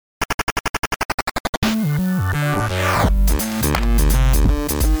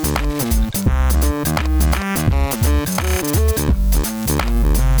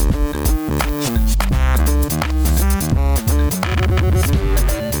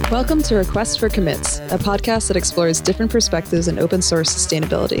Welcome to Request for Commits, a podcast that explores different perspectives in open source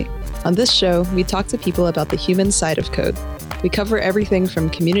sustainability. On this show, we talk to people about the human side of code. We cover everything from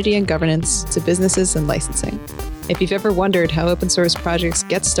community and governance to businesses and licensing. If you've ever wondered how open source projects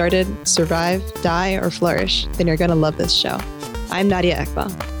get started, survive, die, or flourish, then you're going to love this show. I'm Nadia and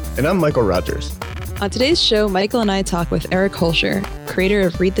Mikeal. And I'm Mikeal Rogers. On today's show, Mikeal and I talk with Eric Holscher, creator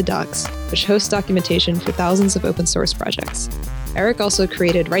of Read the Docs, which hosts documentation for thousands of open source projects. Eric also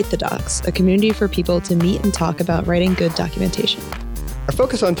created Write the Docs, a community for people to meet and talk about writing good documentation. Our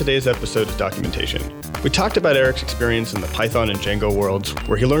focus on today's episode is documentation. We talked about Eric's experience in the Python and Django worlds,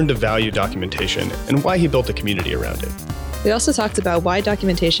 where he learned to value documentation and why he built a community around it. We also talked about why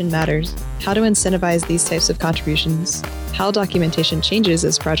documentation matters, how to incentivize these types of contributions, how documentation changes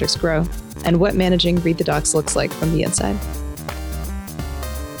as projects grow, and what managing Read the Docs looks like from the inside.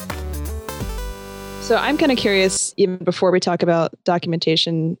 So I'm kind of curious, even before we talk about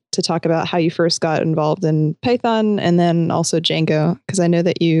documentation, to talk about how you first got involved in Python and then also Django, because I know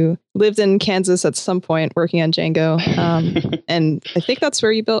that you lived in Kansas at some point working on Django. And I think that's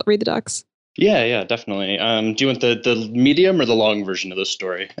where you built Read the Docs. Yeah, definitely. Do you want the medium or the long version of the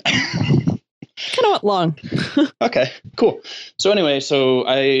story? Kind of want long. Okay, cool. So anyway,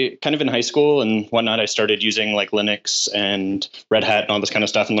 I kind of in high school and whatnot, I started using like Linux and Red Hat and all this kind of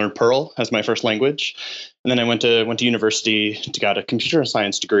stuff and learned Perl as my first language. And then I went to university to get a computer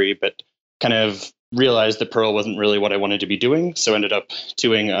science degree, but kind of realized that Perl wasn't really what I wanted to be doing. So ended up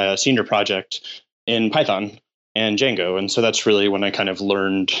doing a senior project in Python and Django. And so that's really when I kind of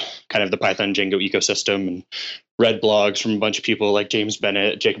learned kind of the Python Django ecosystem and read blogs from a bunch of people like James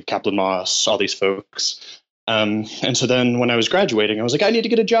Bennett, Jacob Kaplan-Moss, all these folks. And so then when I was graduating, I was like, I need to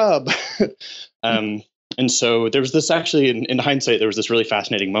get a job. And so there was this actually, in hindsight, there was this really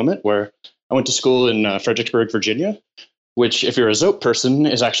fascinating moment where I went to school in Fredericksburg, Virginia, which if you're a Zope person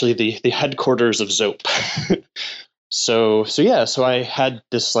is actually the headquarters of Zope. So I had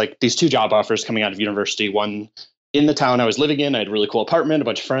these two job offers coming out of university, one in the town I was living in. I had a really cool apartment, a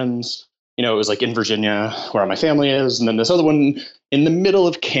bunch of friends. You know, it was like in Virginia where my family is. And then this other one in the middle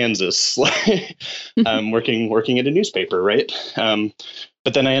of Kansas, working at a newspaper, right?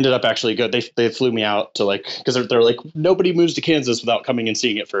 But then I ended up actually they flew me out to because they're like, nobody moves to Kansas without coming and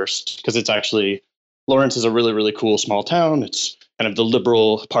seeing it first. Because it's actually, Lawrence is a really, really cool small town. It's kind of the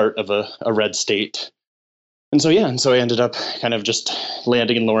liberal part of a red state. And so I ended up kind of just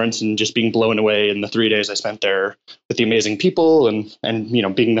landing in Lawrence and just being blown away in the 3 days I spent there with the amazing people and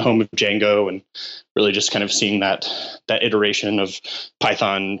being the home of Django and really just kind of seeing that iteration of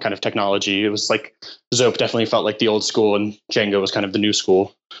Python kind of technology. It was like Zope definitely felt like the old school and Django was kind of the new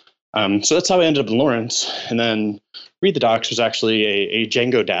school. So that's how I ended up in Lawrence. And then Read the Docs was actually a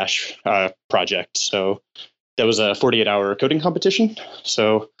Django Dash project. So that was a 48-hour coding competition.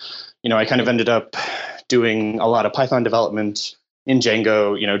 So, I kind of ended up doing a lot of Python development in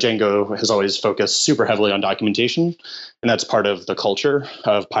Django. Django has always focused super heavily on documentation, and that's part of the culture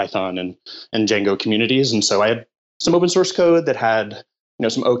of Python and Django communities. And so I had some open source code that had,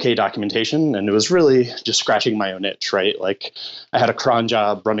 some okay documentation, and it was really just scratching my own itch, right? Like I had a cron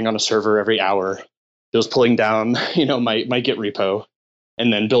job running on a server every hour. It was pulling down, my Git repo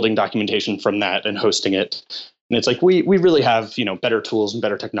and then building documentation from that and hosting it. And it's like, we really have, better tools and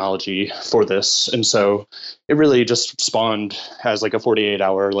better technology for this. And so it really just spawned as like a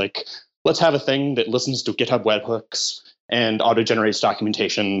 48-hour, let's have a thing that listens to GitHub webhooks and auto-generates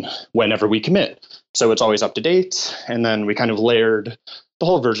documentation whenever we commit. So it's always up to date. And then we kind of layered the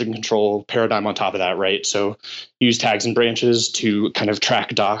whole version control paradigm on top of that, right? So use tags and branches to kind of track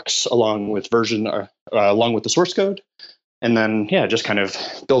docs along with along with the source code. And then, just kind of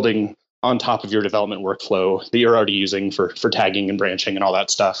building on top of your development workflow that you're already using for tagging and branching and all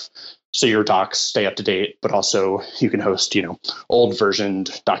that stuff. So your docs stay up to date, but also you can host, old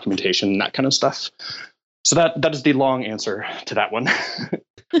versioned documentation, that kind of stuff. So that is the long answer to that one.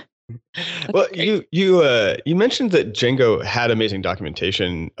 Well, you mentioned that Django had amazing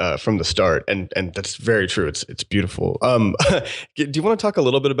documentation from the start, and that's very true. It's beautiful. Do you want to talk a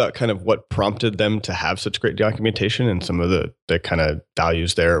little bit about kind of what prompted them to have such great documentation and some of the kind of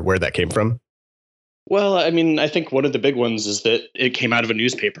values there, where that came from? Well, I mean, I think one of the big ones is that it came out of a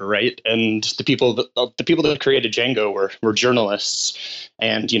newspaper, right? And the people that created Django were journalists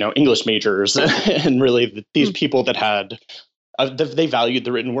and English majors, and really these people that had. They valued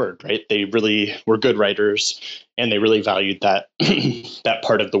the written word, right? They really were good writers, and they really valued that that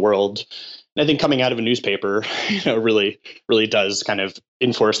part of the world. And I think coming out of a newspaper, really does kind of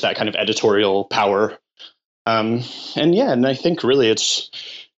enforce that kind of editorial power. And I think really it's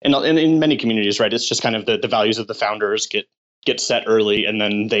in many communities, right? It's just kind of the values of the founders get get set early, and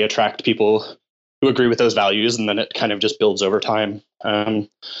then they attract people who agree with those values, and then it kind of just builds over time. So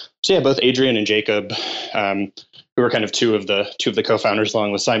yeah, both Adrian and Jacob, who were kind of two of the co-founders,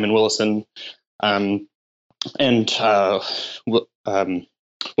 along with Simon Willison, and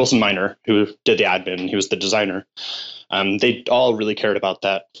Wilson Miner, who did the admin, he was the designer. They all really cared about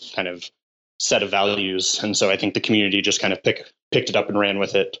that kind of set of values, and so I think the community just kind of picked it up and ran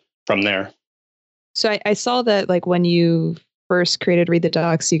with it from there. So I saw that like when you first created Read the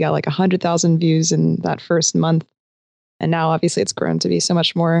Docs, you got like 100,000 views in that first month. And now obviously it's grown to be so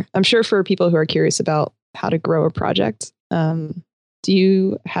much more. I'm sure for people who are curious about how to grow a project, do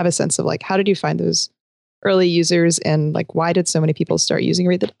you have a sense of like, how did you find those early users, and like, why did so many people start using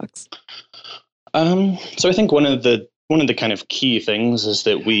Read the Docs? So I think one of the kind of key things is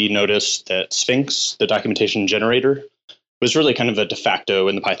that we noticed that Sphinx, the documentation generator, was really kind of a de facto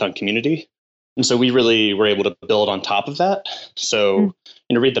in the Python community. And so we really were able to build on top of that. So,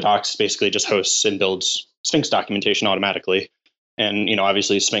 Read the Docs basically just hosts and builds Sphinx documentation automatically. And,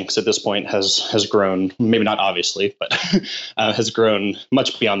 obviously Sphinx at this point has grown, maybe not obviously, but has grown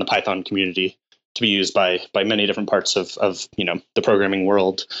much beyond the Python community to be used by many different parts of the programming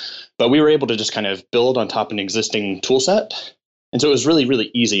world. But we were able to just kind of build on top of an existing tool set. And so it was really,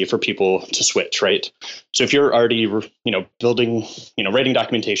 really easy for people to switch, right? So if you're already, building, writing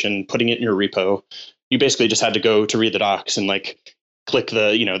documentation, putting it in your repo, you basically just had to go to Read the Docs and like click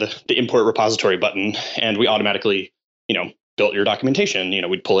the import repository button, and we automatically, built your documentation.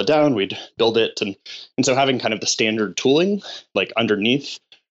 We'd pull it down, we'd build it. And so having kind of the standard tooling like underneath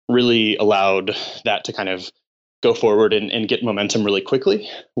really allowed that to kind of go forward and get momentum really quickly.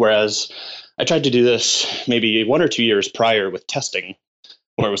 Whereas I tried to do this maybe 1 or 2 years prior with testing,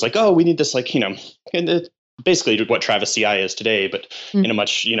 where it was like, oh, we need this, like, and basically what Travis CI is today, but in a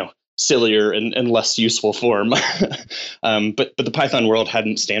much, sillier and less useful form. But the Python world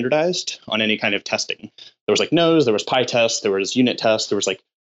hadn't standardized on any kind of testing. There was like nose, there was PyTest, there was unit test, there was like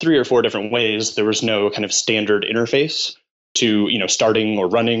 3 or 4 different ways. There was no kind of standard interface to, starting or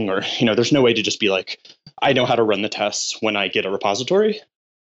running, or, there's no way to just be like, I know how to run the tests when I get a repository.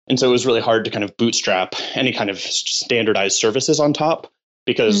 And so it was really hard to kind of bootstrap any kind of standardized services on top,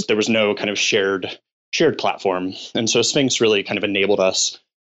 because there was no kind of shared platform. And so Sphinx really kind of enabled us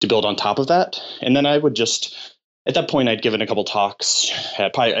to build on top of that. And then I would just, at that point, I'd given a couple talks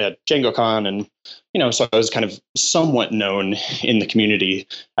at DjangoCon, and, so I was kind of somewhat known in the community.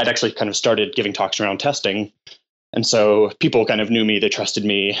 I'd actually kind of started giving talks around testing. And so people kind of knew me, they trusted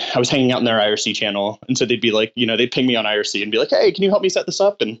me. I was hanging out in their IRC channel. And so they'd be like, they'd ping me on IRC and be like, hey, can you help me set this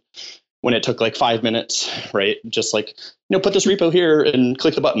up? And when it took like 5 minutes, right, just like, put this repo here and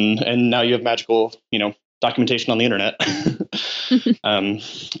click the button, and now you have magical, documentation on the internet.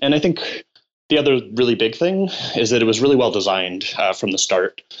 And I think the other really big thing is that it was really well designed from the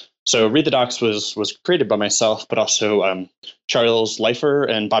start. So Read the Docs was created by myself, but also Charles Leifer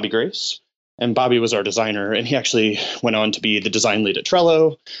and Bobby Grace. And Bobby was our designer, and he actually went on to be the design lead at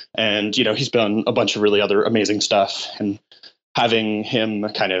Trello. And, he's done a bunch of really other amazing stuff. And having him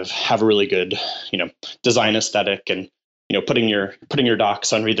kind of have a really good, design aesthetic, and, putting your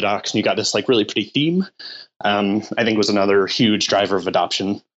docs on Read the Docs, and you got this like really pretty theme, I think was another huge driver of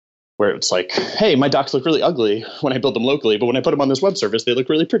adoption, where it's like, hey, my docs look really ugly when I build them locally, but when I put them on this web service, they look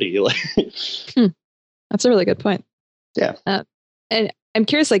really pretty. That's a really good point. Yeah. And I'm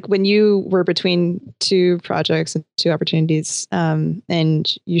curious, like when you were between 2 projects and 2 opportunities,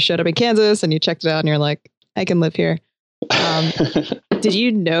 and you showed up in Kansas and you checked it out and you're like, I can live here. Did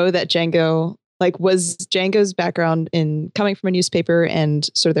you know that Django, like was Django's background in coming from a newspaper and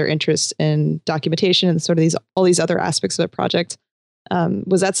sort of their interest in documentation and sort of all these other aspects of the project,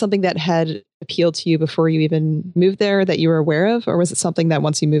 was that something that had appealed to you before you even moved there, that you were aware of? Or was it something that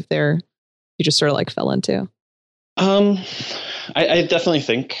once you moved there, you just sort of like fell into? I definitely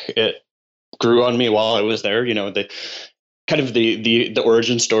think it grew on me while I was there. The kind of the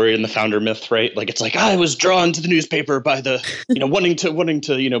origin story and the founder myth, right? Like it's like I was drawn to the newspaper by the wanting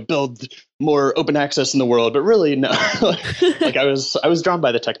to build more open access in the world, but really no. Like I was drawn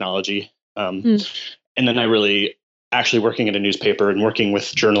by the technology, and then I really actually working at a newspaper and working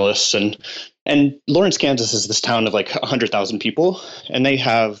with journalists, and Lawrence, Kansas is this town of like 100,000 people, and they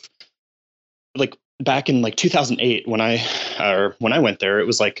have like. Back in like 2008, when I went there, it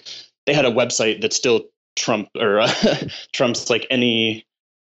was like they had a website that still trumps like any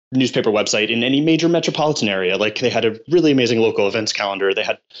newspaper website in any major metropolitan area. Like they had a really amazing local events calendar. They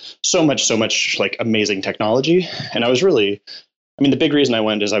had so much like amazing technology, and I was really I mean, the big reason I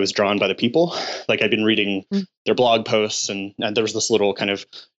went is I was drawn by the people. Like I'd been reading their blog posts, and there was this little kind of,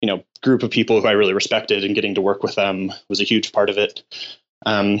 group of people who I really respected, and getting to work with them was a huge part of it.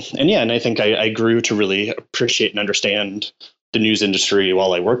 And I think I grew to really appreciate and understand the news industry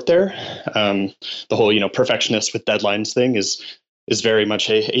while I worked there. The whole, perfectionist with deadlines thing is very much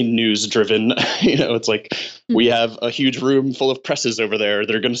a news driven, it's like we have a huge room full of presses over there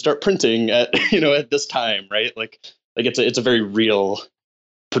that are going to start printing at, at this time, right? Like it's a very real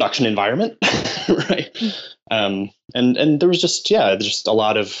production environment, right? And there was just a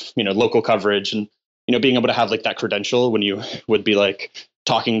lot of, local coverage, and, being able to have like that credential when you would be like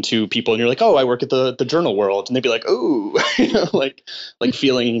talking to people and you're like, oh, I work at the journal world. And they'd be like, oh, like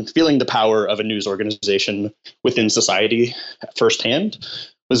feeling the power of a news organization within society firsthand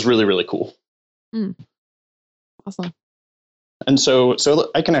was really, really cool. Awesome. And so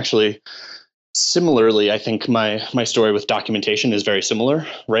I can actually, similarly, I think my story with documentation is very similar,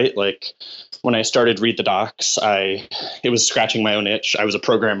 right? Like when I started Read the Docs, it was scratching my own itch. I was a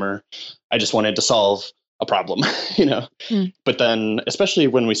programmer. I just wanted to solve a problem, But then, especially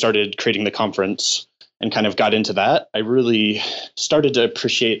when we started creating the conference and kind of got into that, I really started to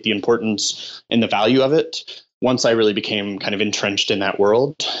appreciate the importance and the value of it once I really became kind of entrenched in that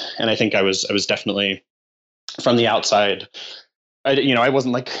world. And I think I was definitely, from the outside, I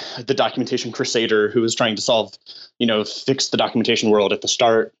wasn't like the documentation crusader who was trying to solve, fix the documentation world at the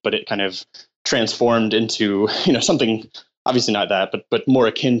start, but it kind of transformed into, something obviously not that, but more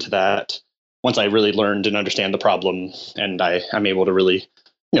akin to that once I really learned and understand the problem, and I'm able to really,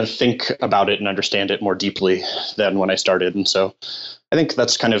 think about it and understand it more deeply than when I started. And so I think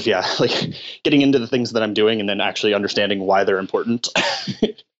that's kind of, like getting into the things that I'm doing and then actually understanding why they're important.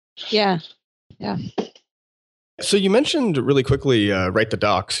 Yeah. So you mentioned really quickly, Write the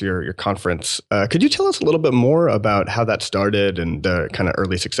Docs, your conference. Could you tell us a little bit more about how that started and the kind of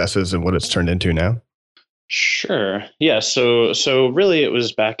early successes and what it's turned into now? Sure. Yeah. So really, it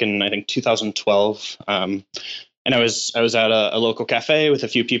was back in, I think, 2012. And I was at a local cafe with a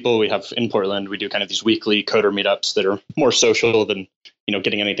few people. We have in Portland, we do kind of these weekly coder meetups that are more social than,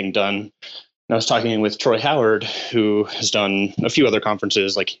 getting anything done. And I was talking with Troy Howard, who has done a few other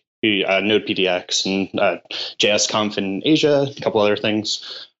conferences like Node PDX and JSConf in Asia, a couple other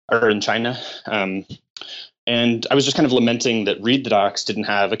things, or in China. And I was just kind of lamenting that Read the Docs didn't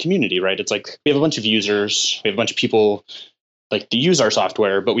have a community, right? It's like we have a bunch of users, we have a bunch of people like to use our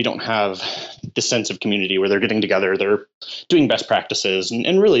software, but we don't have this sense of community where they're getting together, they're doing best practices.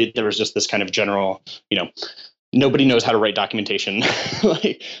 And really, there was just this kind of general, nobody knows how to write documentation.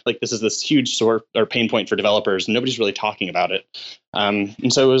 like this is this huge sort or pain point for developers, and nobody's really talking about it.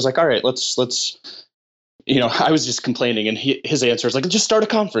 And so it was like, all right, let's I was just complaining, and his answer is like, just start a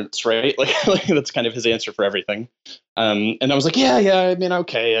conference, right? Like that's kind of his answer for everything. And I was like, yeah, I mean,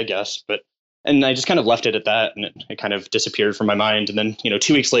 okay, I guess. And I just kind of left it at that, and it kind of disappeared from my mind. And then,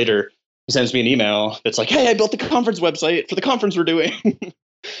 2 weeks later, he sends me an email that's like, hey, I built the conference website for the conference we're doing. And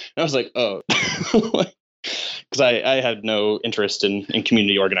I was like, oh, because I had no interest in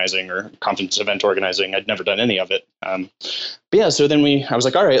community organizing or conference event organizing. I'd never done any of it. But yeah, so then I was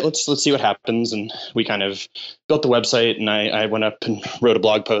like, all right, let's see what happens. And we kind of built the website, and I went up and wrote a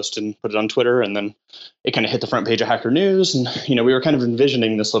blog post and put it on Twitter. And then it kind of hit the front page of Hacker News. And, we were kind of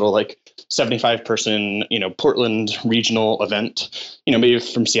envisioning this little like 75 person, Portland regional event, maybe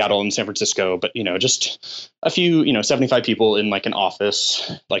from Seattle and San Francisco, but, just a few, 75 people in like an office,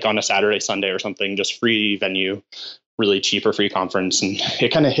 like on a Saturday, Sunday or something, just free venue, really cheap or free conference. And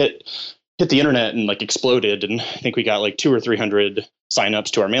it kind of hit the internet and like exploded. And I think we got like 200 or 300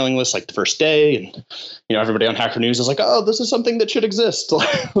 signups to our mailing list like the first day. And, everybody on Hacker News is like, oh, this is something that should exist.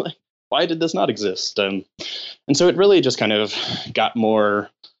 Like, why did this not exist? And so it really just kind of got more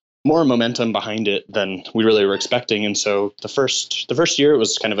momentum behind it than we really were expecting. And so the first year, it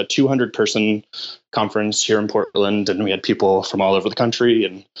was kind of a 200 person conference here in Portland. And we had people from all over the country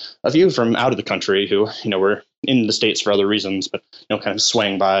and a few from out of the country who, were in the States for other reasons, but, kind of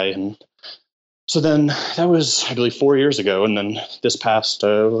swang by. And so then that was, I believe, 4 years ago. And then this past,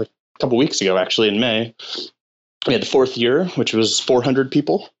 like a couple weeks ago, actually in May, we had the fourth year, which was 400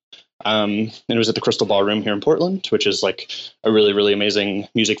 people. And it was at the Crystal Ballroom here in Portland, which is like a really, really amazing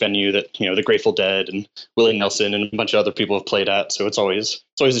music venue that, the Grateful Dead and Willie Nelson and a bunch of other people have played at. So it's always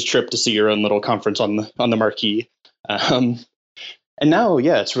a trip to see your own little conference on the marquee. And now,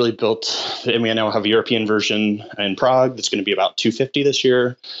 it's really built. I mean, I now have a European version in Prague that's going to be about 250 this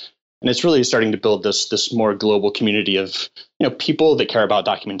year. And it's really starting to build this more global community of, people that care about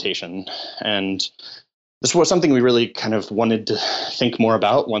documentation. And this was something we really kind of wanted to think more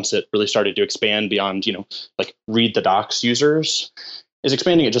about once it really started to expand beyond, like read the docs users, is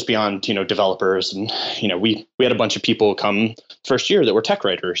expanding it just beyond, developers. And, we had a bunch of people come first year that were tech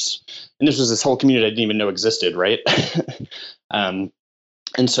writers. And this whole community I didn't even know existed, right?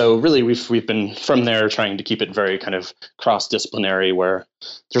 And so really we've been from there trying to keep it very kind of cross-disciplinary, where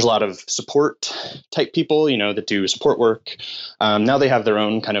there's a lot of support type people, that do support work. Now they have their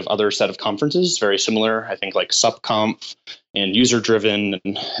own kind of other set of conferences, very similar, I think, like SupConf and user-driven.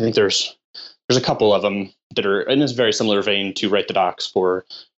 And I think there's a couple of them that are in this very similar vein to Write the Docs for,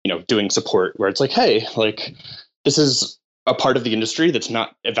 doing support, where it's like, hey, like this is a part of the industry that's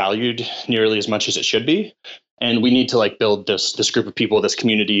not valued nearly as much as it should be. And we need to like build this group of people, this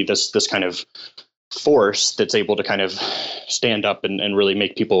community, this kind of force that's able to kind of stand up and really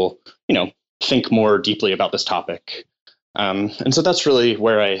make people, think more deeply about this topic. And so that's really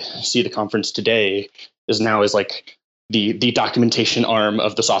where I see the conference today is like the documentation arm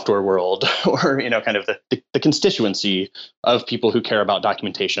of the software world, or, kind of the constituency of people who care about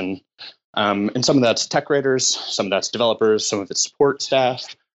documentation. And some of that's tech writers, some of that's developers, some of it's support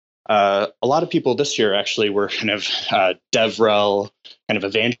staff. A lot of people this year actually were kind of DevRel, kind of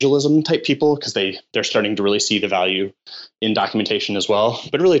evangelism type people, because they're starting to really see the value in documentation as well.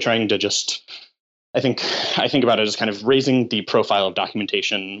 But really trying to just, I think about it as kind of raising the profile of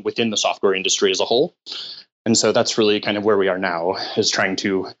documentation within the software industry as a whole. And so that's really kind of where we are now, is trying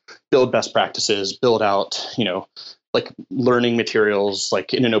to build best practices, build out, like learning materials,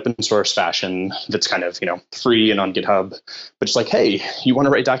 like in an open source fashion that's kind of, free and on GitHub, but it's like, hey, you want to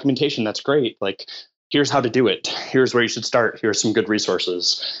write documentation? That's great. Like, here's how to do it. Here's where you should start. Here's some good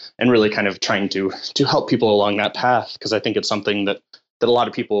resources, and really kind of trying to help people along that path. Cause I think it's something that a lot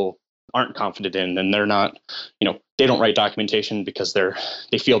of people aren't confident in, and they're not, they don't write documentation because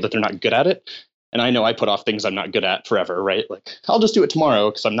they feel that they're not good at it. And I know I put off things I'm not good at forever, right? Like, I'll just do it tomorrow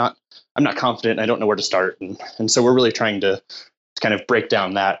because I'm not confident and I don't know where to start. And so we're really trying to kind of break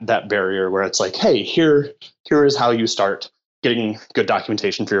down that barrier, where it's like, hey, here is how you start getting good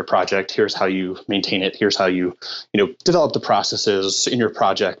documentation for your project. Here's how you maintain it. Here's how you, develop the processes in your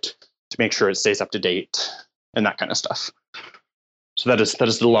project to make sure it stays up to date and that kind of stuff. So that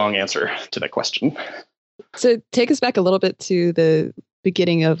is the long answer to that question. So take us back a little bit to the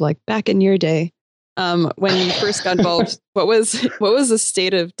beginning of like back in your day. When you first got involved, what was the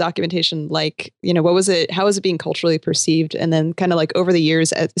state of documentation like? What was it? How was it being culturally perceived? And then kind of like over the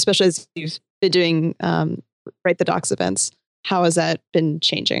years, especially as you've been doing Write the Docs events, how has that been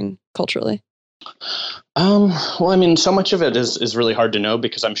changing culturally? Well, I mean, so much of it is really hard to know,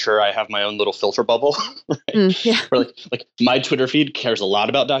 because I'm sure I have my own little filter bubble, right? Yeah. Where like my Twitter feed cares a lot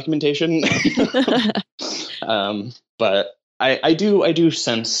about documentation. But I do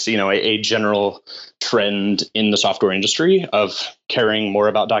sense, a general trend in the software industry of caring more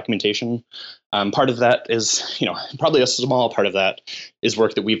about documentation. Part of that is, probably a small part of that is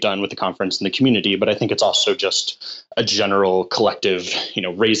work that we've done with the conference and the community, but I think it's also just a general collective,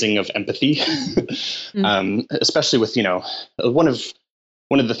 raising of empathy, especially with, one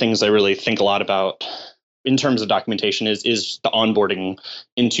of the things I really think a lot about in terms of documentation is the onboarding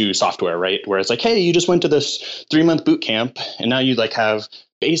into software, right? Where it's like, hey, you just went to this 3-month boot camp and now you like have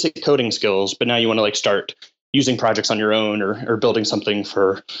basic coding skills, but now you want to like start using projects on your own, or building something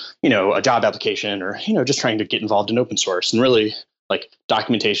for, a job application, or, just trying to get involved in open source. And really, like,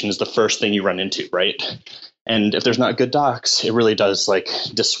 documentation is the first thing you run into, right? And if there's not good docs, it really does like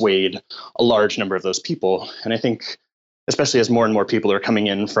dissuade a large number of those people. And I think, especially as more and more people are coming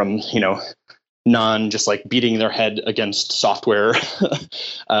in from, just like beating their head against software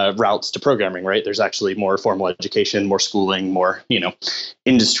routes to programming, right? There's actually more formal education, more schooling, more,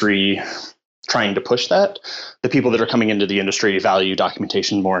 industry trying to push that. The people that are coming into the industry value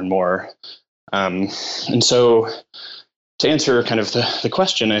documentation more and more. And so to answer kind of the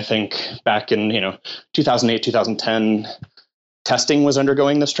question, I think back in, 2008, 2010, testing was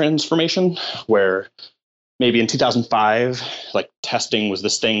undergoing this transformation, where maybe in 2005, like testing was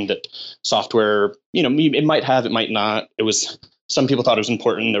this thing that software, it might have, it might not. It was, some people thought it was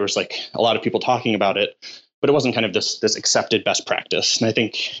important. There was like a lot of people talking about it, but it wasn't kind of this accepted best practice. And I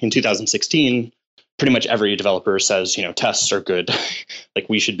think in 2016, pretty much every developer says, tests are good. Like,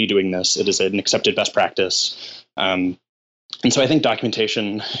 we should be doing this. It is an accepted best practice. And so I think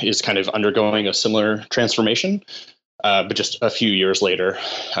documentation is kind of undergoing a similar transformation, but just a few years later.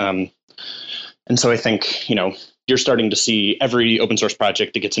 And so I think, you're starting to see every open source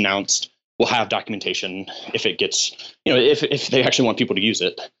project that gets announced will have documentation if it gets, if they actually want people to use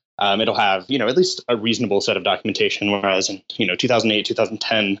it. It'll have, at least a reasonable set of documentation, whereas in, 2008,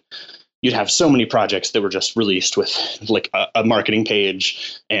 2010, you'd have so many projects that were just released with like a marketing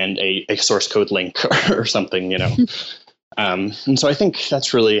page and a source code link or something, and so I think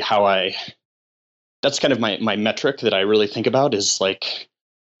that's really that's kind of my metric that I really think about, is like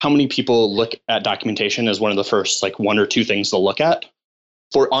how many people look at documentation as one of the first like one or two things they'll look at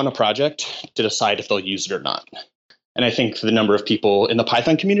on a project to decide if they'll use it or not. And I think the number of people in the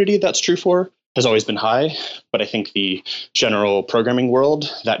Python community that's true for has always been high, but I think the general programming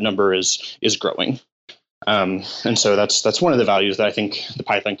world, that number is growing. And so that's one of the values that I think the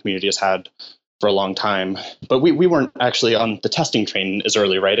Python community has had for a long time. But we weren't actually on the testing train as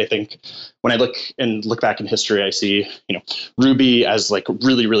early, right? I think when I look back in history, I see, Ruby as like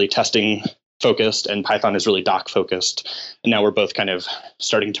really, really testing focused and Python is really doc focused. And now we're both kind of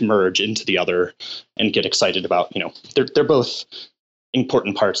starting to merge into the other and get excited about, they're both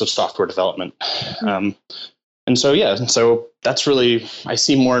important parts of software development. And so that's really, I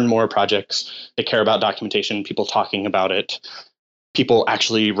see more and more projects that care about documentation, people talking about it, people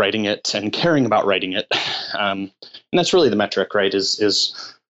actually writing it and caring about writing it. And that's really the metric, right,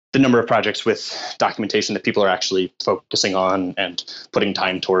 is the number of projects with documentation that people are actually focusing on and putting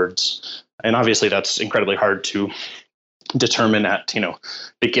time towards. And obviously that's incredibly hard to determine at,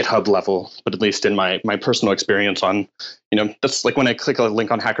 the GitHub level, but at least in my personal experience on, that's like when I click a link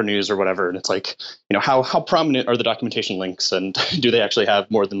on Hacker News or whatever, and it's like, how prominent are the documentation links, and do they actually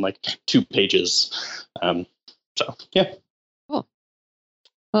have more than like 2 pages? So, yeah. Cool.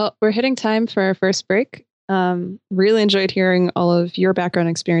 Well, we're hitting time for our first break. Really enjoyed hearing all of your background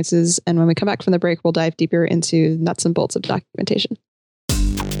experiences. And when we come back from the break, we'll dive deeper into nuts and bolts of documentation.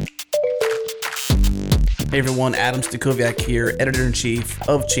 Hey everyone, Adam Stacoviak here, Editor-in-Chief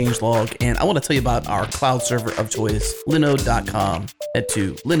of Changelog, and I want to tell you about our cloud server of choice, linode.com. Head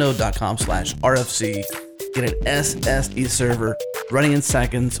to linode.com/RFC, get an SSD server running in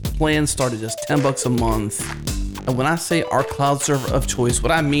seconds, plans start at just $10 a month. And when I say our cloud server of choice,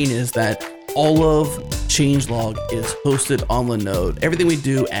 what I mean is that all of Changelog is hosted on Linode. Everything we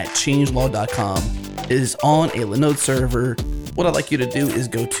do at changelog.com is on a Linode server. What I'd like you to do is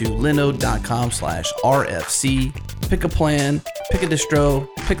go to linode.com/RFC, pick a plan, pick a distro,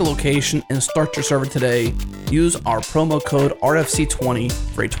 pick a location, and start your server today. Use our promo code RFC20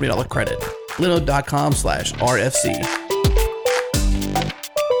 for a $20 credit. linode.com/RFC.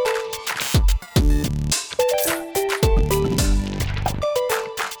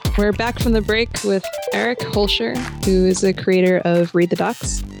 We're back from the break with Eric Holscher, who is the creator of Read the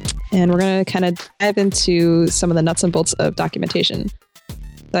Docs. And we're going to kind of dive into some of the nuts and bolts of documentation. So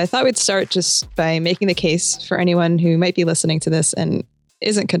I thought we'd start just by making the case for anyone who might be listening to this and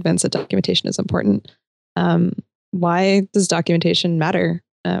isn't convinced that documentation is important. Why does documentation matter?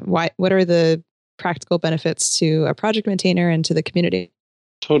 What are the practical benefits to a project maintainer and to the community?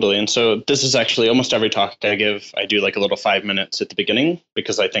 Totally. And so this is actually almost every talk I give, I do like a little 5 minutes at the beginning,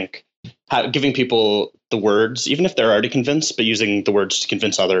 because I think giving people the words, even if they're already convinced, but using the words to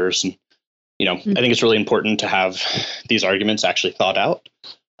convince others. And, I think it's really important to have these arguments actually thought out.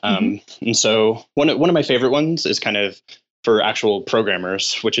 And so one of my favorite ones is kind of for actual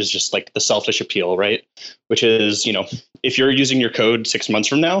programmers, which is just like the selfish appeal, right? Which is, if you're using your code 6 months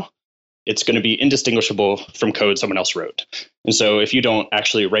from now, it's going to be indistinguishable from code someone else wrote. And so if you don't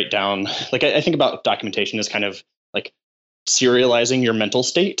actually write down, like I think about documentation as kind of like serializing your mental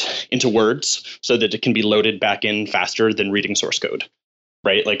state into words so that it can be loaded back in faster than reading source code,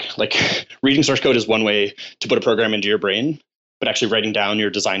 right? Like reading source code is one way to put a program into your brain, but actually writing down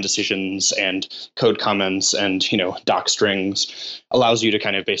your design decisions and code comments and, doc strings allows you to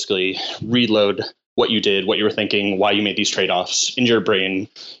kind of basically reload what you did, what you were thinking, why you made these trade-offs in your brain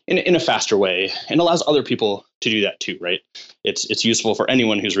in a faster way, and allows other people to do that too, right? It's useful for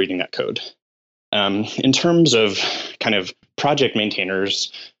anyone who's reading that code. In terms of kind of project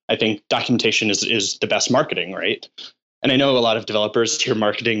maintainers, I think documentation is the best marketing, right? And I know a lot of developers hear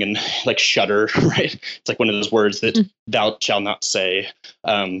marketing and like shudder, right? It's like one of those words that thou shalt not say.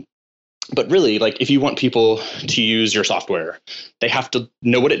 But really, like if you want people to use your software, they have to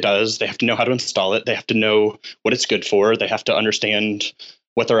know what it does. They have to know how to install it. They have to know what it's good for. They have to understand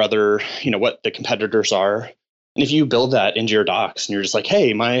what their other, what the competitors are. And if you build that into your docs and you're just like,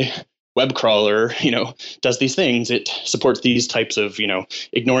 hey, my web crawler, does these things. It supports these types of,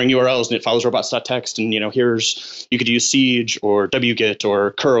 ignoring URLs, and it follows robots.txt. And, you could use Siege or wget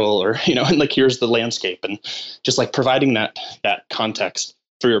or curl or, and like, here's the landscape. And just like providing that context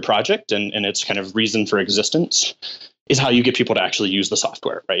for your project and its kind of reason for existence is how you get people to actually use the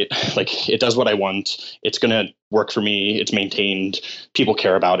software, right? Like it does what I want. It's going to work for me. It's maintained. People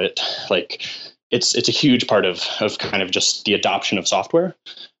care about it. Like it's a huge part of kind of just the adoption of software.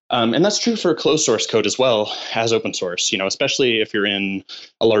 And that's true for closed source code as well as open source, especially if you're in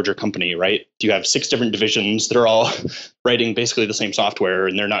a larger company, right? You have 6 different divisions that are all writing basically the same software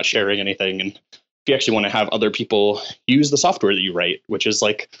and they're not sharing anything. And if you actually want to have other people use the software that you write, which is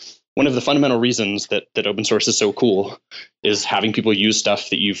like one of the fundamental reasons that open source is so cool, is having people use stuff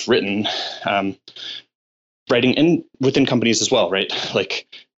that you've written, writing within companies as well, right? Like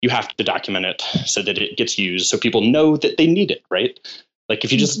you have to document it so that it gets used, so people know that they need it, right? Like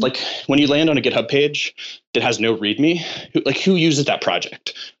if you just like when you land on a GitHub page that has no README, who uses that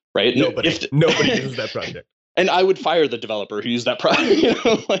project, right? Nobody uses that project. And I would fire the developer who used that project.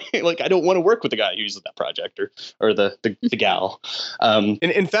 Like I don't want to work with the guy who uses that project or the gal.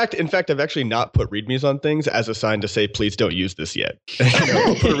 In fact, I've actually not put READMEs on things as a sign to say, please don't use this yet.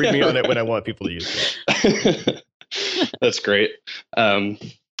 I'll put a README on it when I want people to use it. That's great. And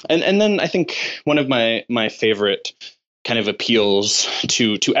then I think one of my favorite kind of appeals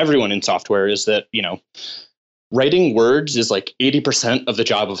to everyone in software is that, writing words is like 80% of the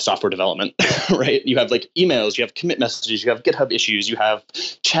job of software development, right? You have like emails, you have commit messages, you have GitHub issues, you have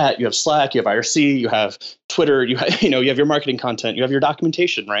chat, you have Slack, you have IRC, you have Twitter, you have your marketing content, you have your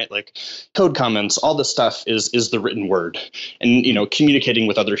documentation, right? Like code comments, all this stuff is the written word and, communicating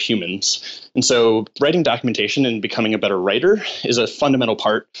with other humans. And so writing documentation and becoming a better writer is a fundamental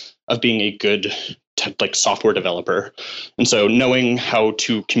part of being a good software developer. And so knowing how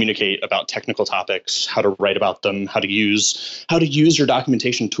to communicate about technical topics, how to write about them, how to use your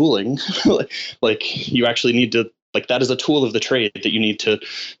documentation tooling, like you actually need to, that is a tool of the trade that you need to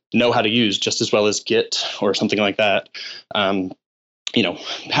know how to use just as well as Git or something like that.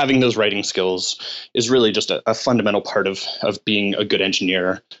 Having those writing skills is really just a fundamental part of being a good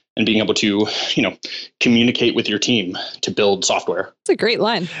engineer and being able to, communicate with your team to build software. It's a great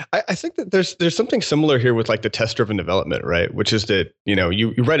line. I think that there's something similar here with like the test-driven development, right? Which is that,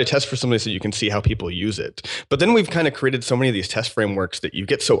 you write a test for somebody so you can see how people use it. But then we've kind of created so many of these test frameworks that you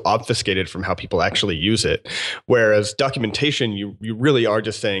get so obfuscated from how people actually use it. Whereas documentation, you really are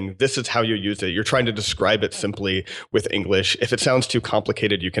just saying, this is how you use it. You're trying to describe it simply with English. If it sounds too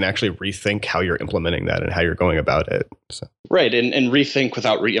complicated, you can actually rethink how you're implementing that and how you're going about it. So. Right. And rethink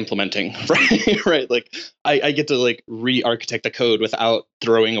without re-implementing, right? Right. Like I get to re-architect the code without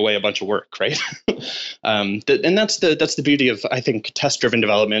throwing away a bunch of work, right? And that's the beauty of, I think, test-driven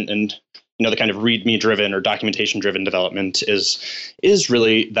development and, the kind of README driven or documentation driven development is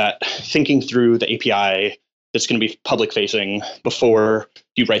really that thinking through the API that's going to be public facing before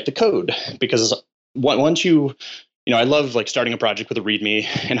you write the code. Because once you I love starting a project with a README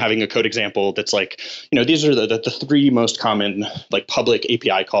and having a code example that's these are the 3 most common public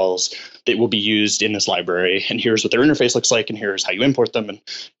API calls that will be used in this library. And here's what their interface looks like. And here's how you import them. And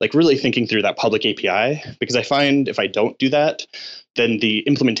really thinking through that public API, because I find if I don't do that, then the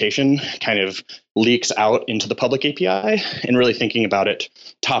implementation kind of leaks out into the public API and really thinking about it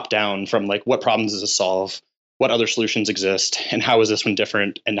top down from what problems does it solve? What other solutions exist? And how is this one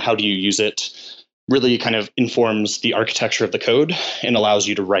different? And how do you use it? Really kind of informs the architecture of the code and allows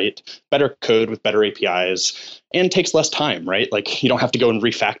you to write better code with better APIs and takes less time, right? You don't have to go and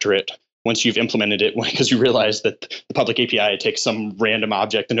refactor it once you've implemented it because you realize that the public API takes some random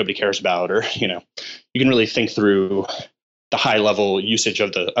object that nobody cares about, or, you can really think through the high level usage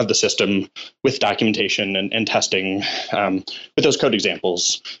of the system with documentation and testing with those code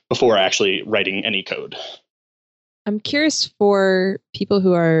examples before actually writing any code. I'm curious for people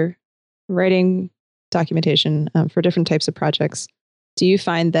who are writing documentation for different types of projects. Do you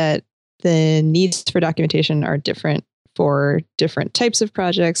find that the needs for documentation are different for different types of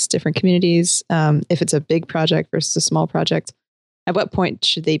projects, different communities? If it's a big project versus a small project, at what point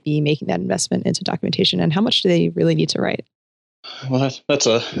should they be making that investment into documentation, and how much do they really need to write? Well, that's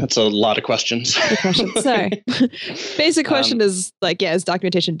a lot of questions. Good question. Sorry. Basic question is is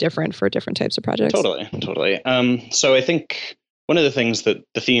documentation different for different types of projects? Totally. So I think one of the things that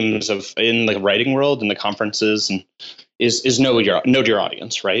the themes of in the writing world and the conferences is know your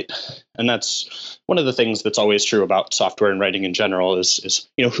audience, right? And that's one of the things that's always true about software and writing in general is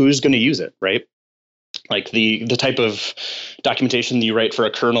who's going to use it, right? The type of documentation that you write for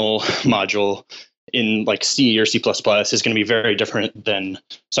a kernel module in C or C++ is going to be very different than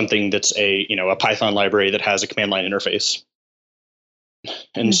something that's a Python library that has a command line interface.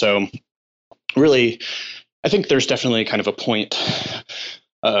 And so really, I think there's definitely kind of a point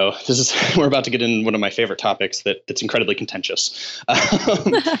This is we're about to get in one of my favorite topics that's incredibly contentious.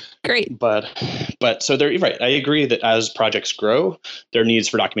 Great. But so you're right. I agree that as projects grow, their needs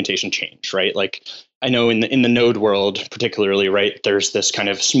for documentation change, right? Like I know in the Node world particularly, right, there's this kind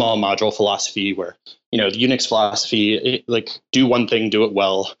of small module philosophy where, the Unix philosophy, like do one thing, do it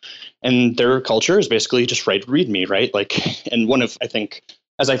well. And their culture is basically just write README, right? Like, and one of, I think,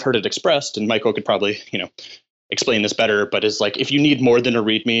 as I've heard it expressed, and Mikeal could probably, explain this better, but is like, if you need more than a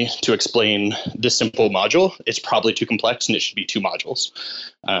README to explain this simple module, it's probably too complex and it should be 2 modules.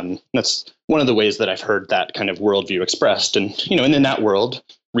 That's one of the ways that I've heard that kind of worldview expressed. And, and in that world,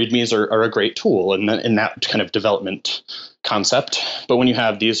 READMEs are a great tool in that kind of development concept. But when you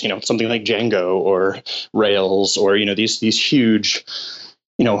have these, something like Django or Rails or, these huge,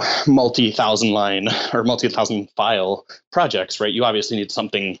 multi-thousand line or multi-thousand file projects, right? You obviously need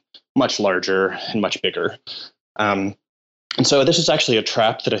something much larger and much bigger. And so this is actually a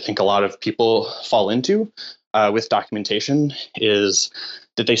trap that I think a lot of people fall into with documentation, is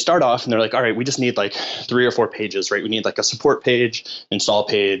that they start off and they're like, all right, we just need like 3 or 4 pages, right? We need like a support page, install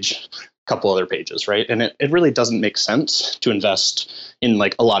page, a couple other pages, right? And it really doesn't make sense to invest in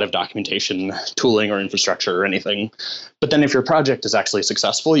like a lot of documentation tooling or infrastructure or anything. But then if your project is actually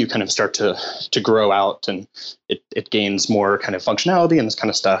successful, you kind of start to grow out and it gains more kind of functionality and this kind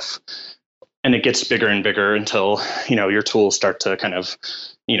of stuff. And it gets bigger and bigger until, your tools start to kind of,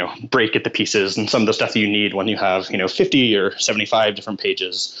 break at the pieces. And some of the stuff that you need when you have, 50 or 75 different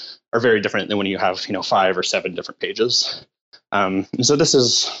pages are very different than when you have, 5 or 7 different pages. And so this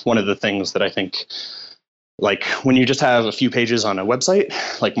is one of the things that I think, like when you just have a few pages on a website,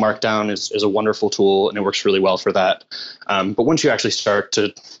 like Markdown is a wonderful tool and it works really well for that. But once you actually start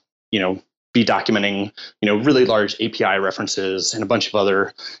to, be documenting, really large API references and a bunch of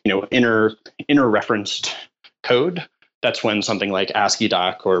other, inner referenced code, that's when something like ASCII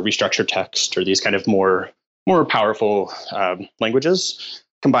doc or restructured text or these kind of more powerful languages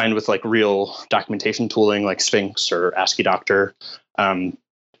combined with like real documentation tooling like Sphinx or ASCII Doctor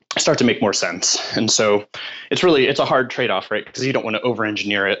start to make more sense. And so it's a hard trade-off, right? Because you don't want to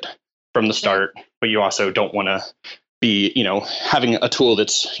over-engineer it from the start, but you also don't want to be, having a tool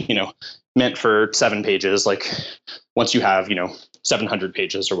that's, meant for 7 pages, like once you have, 700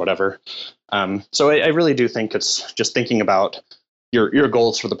 pages or whatever. So I really do think it's just thinking about your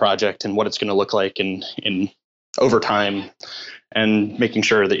goals for the project and what it's going to look like in over time, and making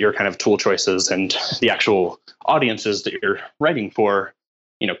sure that your kind of tool choices and the actual audiences that you're writing for,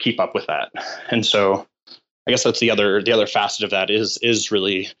 keep up with that. And so I guess that's the other facet of that is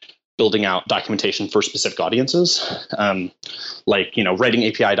really building out documentation for specific audiences, like, writing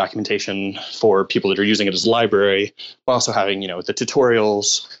API documentation for people that are using it as a library, but also having, the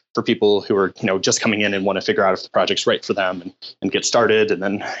tutorials for people who are, just coming in and want to figure out if the project's right for them and get started. And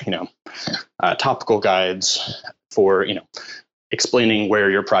then, topical guides for, explaining where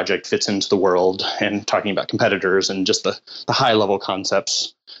your project fits into the world and talking about competitors and just the high level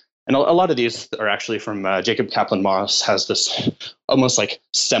concepts. And a lot of these are actually from Jacob Kaplan-Moss has this almost like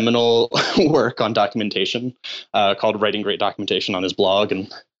seminal work on documentation called Writing Great Documentation on his blog. And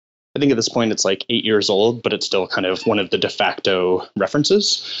I think at this point it's like 8 years old, but it's still kind of one of the de facto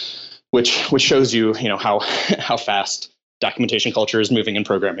references, which shows you, how fast documentation culture is moving in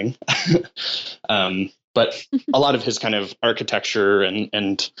programming. But a lot of his kind of architecture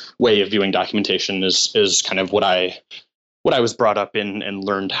and way of viewing documentation is kind of what I was brought up in and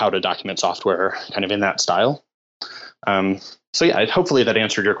learned how to document software kind of in that style. So yeah, hopefully that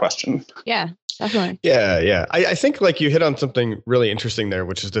answered your question. Yeah, definitely. Yeah. I think like you hit on something really interesting there,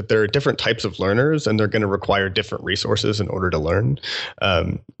 which is that there are different types of learners and they're going to require different resources in order to learn.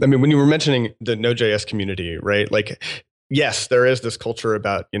 When you were mentioning the Node.js community, right? Like, yes, there is this culture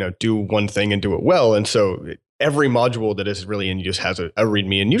about, do one thing and do it well. And so every module that is really in use has a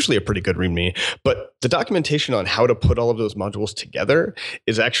README, and usually a pretty good README. But the documentation on how to put all of those modules together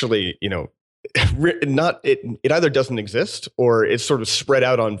is actually, it either doesn't exist or it's sort of spread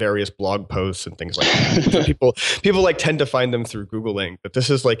out on various blog posts and things like that. So people like tend to find them through Googling, but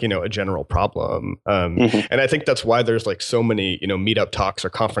this is like, a general problem. And I think that's why there's like so many, meetup talks or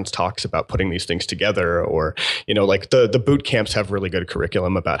conference talks about putting these things together, or, like the boot camps have really good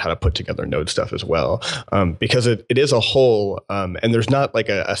curriculum about how to put together Node stuff as well. Because it is a whole, and there's not like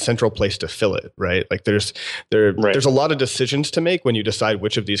a central place to fill it, right? Like there's a lot of decisions to make when you decide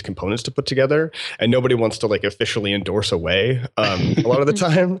which of these components to put together. And nobody wants to like officially endorse a way a lot of the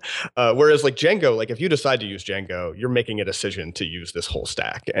time. Whereas like Django, like if you decide to use Django, you're making a decision to use this whole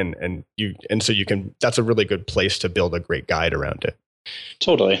stack, and so you can. That's a really good place to build a great guide around it.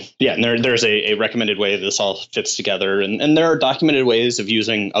 Totally. Yeah. And there's a recommended way this all fits together. And there are documented ways of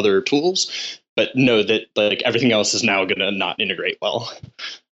using other tools, but know that like everything else is now going to not integrate well.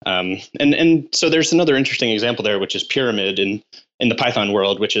 And so there's another interesting example there, which is Pyramid in the Python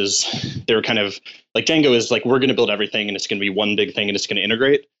world, which is they're kind of like Django is like, we're going to build everything and it's going to be one big thing and it's going to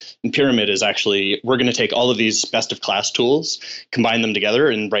integrate. And Pyramid is actually, we're going to take all of these best of class tools, combine them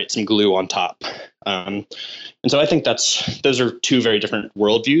together and write some glue on top. And so I think those are two very different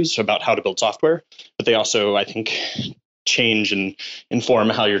worldviews about how to build software, but they also, I think, change and inform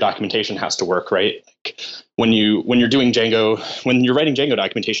how your documentation has to work, right? Like when you're doing Django, when you're writing Django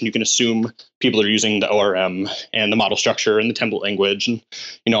documentation, you can assume people are using the ORM and the model structure and the template language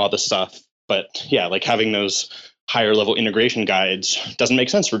and all this stuff. But yeah, like having those higher level integration guides doesn't make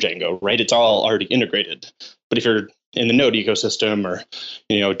sense for Django, right? It's all already integrated. But if you're in the Node ecosystem or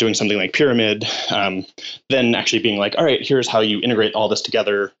doing something like Pyramid, then actually being like, all right, here's how you integrate all this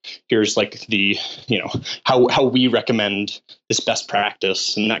together. Here's like the how we recommend this best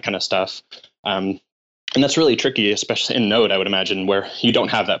practice and that kind of stuff. And that's really tricky, especially in Node, I would imagine, where you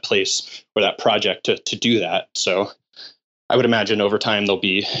don't have that place or that project to do that. So I would imagine over time there'll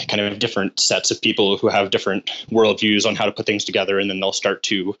be kind of different sets of people who have different worldviews on how to put things together, and then they'll start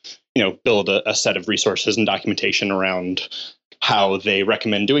to, build a set of resources and documentation around how they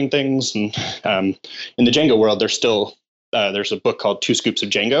recommend doing things. And in the Django world, there's a book called Two Scoops of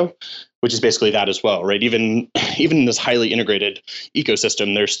Django, which is basically that as well, right? Even in this highly integrated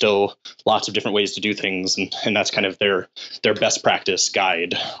ecosystem, there's still lots of different ways to do things, and that's kind of their best practice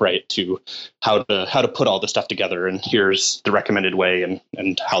guide, right? To how to put all this stuff together, and here's the recommended way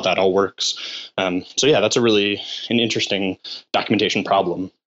and how that all works. So yeah, that's an interesting documentation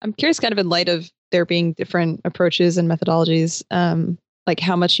problem. I'm curious, kind of in light of there being different approaches and methodologies, like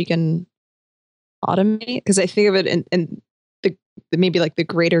how much you can automate, because I think of it in the maybe like the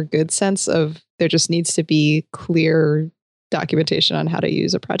greater good sense of there just needs to be clear documentation on how to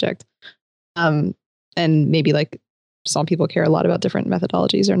use a project. And maybe like some people care a lot about different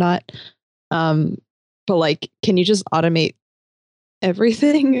methodologies or not. But like, can you just automate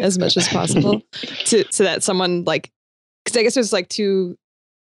everything as much as possible so that someone like, because I guess there's like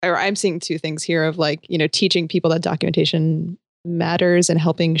I'm seeing two things here of like, teaching people that documentation matters and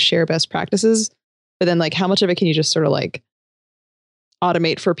helping share best practices. But then like, how much of it can you just sort of like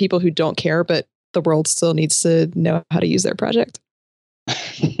automate for people who don't care, but the world still needs to know how to use their project?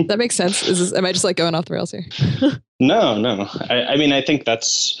 That makes sense. Am I just like going off the rails here? No. I mean, I think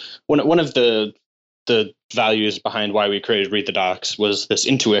that's one of the values behind why we created Read the Docs was this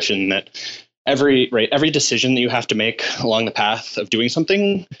intuition that every decision that you have to make along the path of doing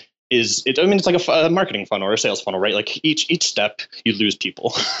something it's like a marketing funnel or a sales funnel, right? Like each step you lose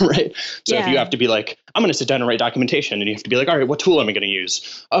people, right? So if you have to be like, I'm going to sit down and write documentation, and you have to be like, all right, what tool am I going to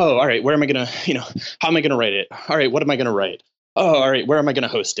use? Oh, all right, where am I going to, how am I going to write it? All right, what am I going to write? Oh, all right, where am I going to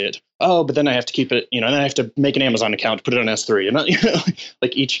host it? Oh, but then I have to keep it, and then I have to make an Amazon account, put it on S3, and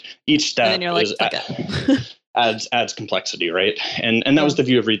like each step and then you're like, adds complexity, right? And that was the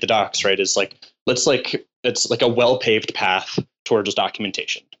view of Read the Docs, right? Is like, it's like a well-paved path towards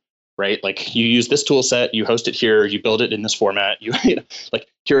documentation. Right? Like you use this tool set, you host it here, you build it in this format, like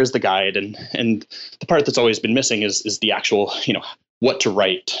here is the guide. And the part that's always been missing is the actual, what to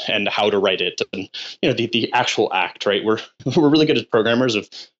write and how to write it. And, the actual act, right? We're really good as programmers of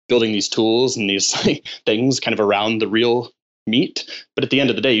building these tools and these things kind of around the real meat. But at the end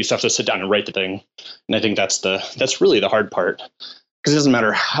of the day, you still have to sit down and write the thing. And I think that's really the hard part, because it doesn't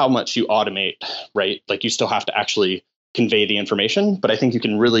matter how much you automate, right? Like you still have to actually convey the information, but I think you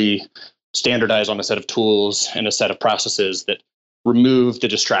can really standardize on a set of tools and a set of processes that remove the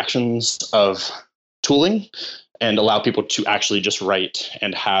distractions of tooling and allow people to actually just write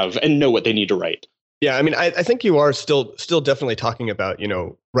and know what they need to write. Yeah, I mean, I think you are still definitely talking about,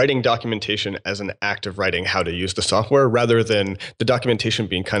 writing documentation as an act of writing how to use the software, rather than the documentation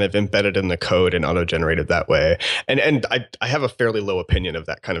being kind of embedded in the code and auto-generated that way. And I have a fairly low opinion of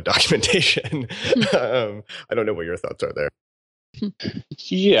that kind of documentation. I don't know what your thoughts are there.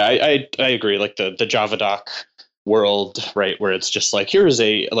 Yeah, I agree. Like the Java doc world, right, where it's just like, here is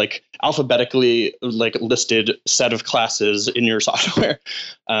a like alphabetically like listed set of classes in your software.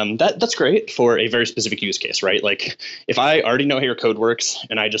 That's great for a very specific use case, right? Like if I already know how your code works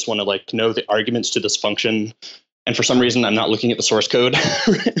and I just want to like know the arguments to this function, and for some reason I'm not looking at the source code,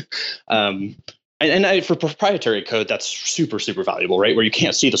 for proprietary code, that's super, super valuable, right? Where you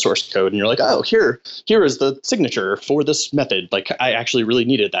can't see the source code and you're like, oh, here is the signature for this method. Like I actually really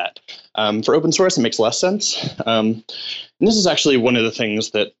needed that. For open source, it makes less sense. And this is actually one of the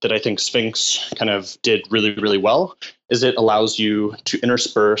things that I think Sphinx kind of did really, really well, is it allows you to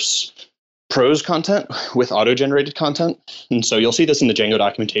intersperse prose content with auto-generated content. And so you'll see this in the Django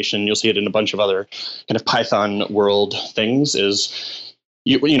documentation. You'll see it in a bunch of other kind of Python world things is,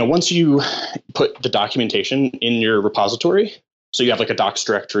 once you put the documentation in your repository, so you have like a docs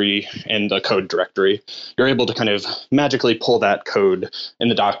directory and a code directory, you're able to kind of magically pull that code in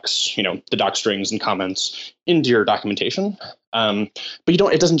the docs, the doc strings and comments into your documentation. But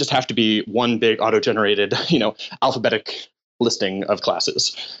it doesn't just have to be one big auto-generated, alphabetic listing of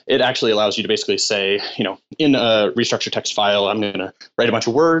classes. It actually allows you to basically say, in a restructured text file, I'm going to write a bunch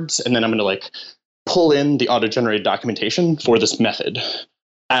of words, and then I'm going to pull in the auto-generated documentation for this method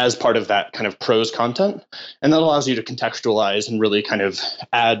as part of that kind of prose content. And that allows you to contextualize and really kind of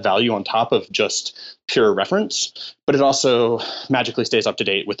add value on top of just pure reference. But it also magically stays up to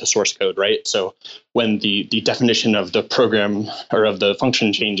date with the source code, right? So when the definition of the program or of the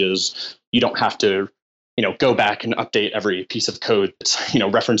function changes, you don't have to go back and update every piece of code that's,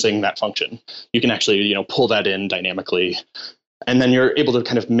 referencing that function. You can actually, pull that in dynamically. And then you're able to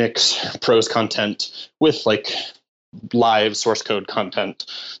kind of mix prose content with live source code content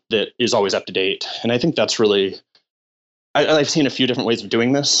that is always up to date. And I think that's really, I've seen a few different ways of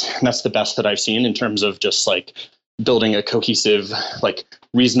doing this. And that's the best that I've seen in terms of just building a cohesive,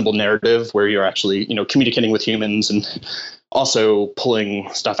 reasonable narrative where you're actually, communicating with humans and also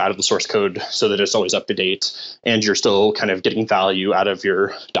pulling stuff out of the source code so that it's always up to date and you're still kind of getting value out of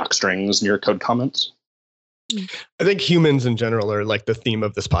your doc strings and your code comments. I think humans in general are the theme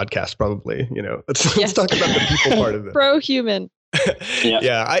of this podcast, probably. Let's talk about the people part of it. Pro-human.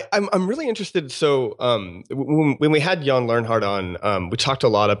 Yeah, I'm really interested. So when we had Jan Learnhardt on, we talked a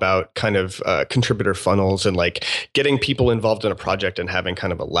lot about kind of contributor funnels and getting people involved in a project and having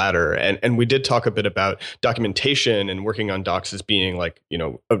kind of a ladder. And we did talk a bit about documentation and working on docs as being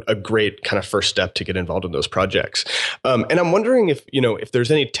a great kind of first step to get involved in those projects. And I'm wondering if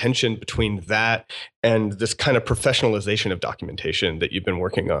there's any tension between that and this kind of professionalization of documentation that you've been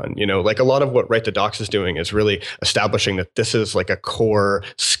working on. A lot of what Write the Docs is doing is really establishing that this is a core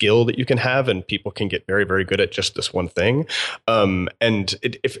skill that you can have and people can get very, very good at just this one thing.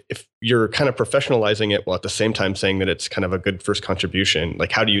 If you're kind of professionalizing it while at the same time saying that it's kind of a good first contribution,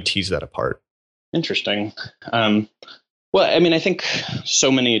 how do you tease that apart? Interesting. Well, I think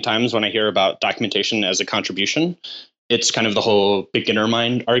so many times when I hear about documentation as a contribution, it's kind of the whole beginner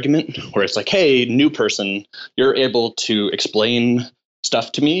mind argument where it's hey, new person, you're able to explain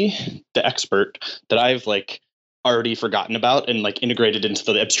stuff to me, the expert, that I've already forgotten about and integrated into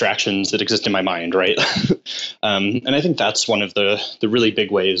the abstractions that exist in my mind, right? And I think that's one of the really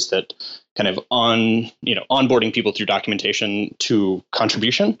big ways that kind of onboarding people through documentation to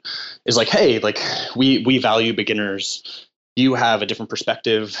contribution is hey, we value beginners. You have a different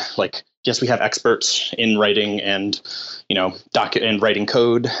perspective. Yes, we have experts in writing and and writing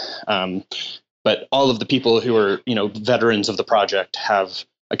code, but all of the people who are veterans of the project have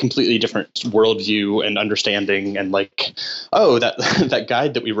a completely different worldview and understanding, and that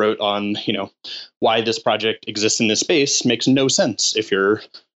guide that we wrote on why this project exists in this space makes no sense if you're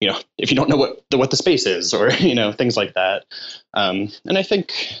if you don't know what the space is, or things like that. And I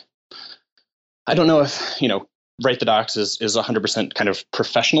think, I don't know if Write the Docs is 100% kind of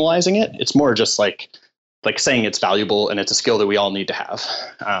professionalizing it. It's more just saying it's valuable and it's a skill that we all need to have.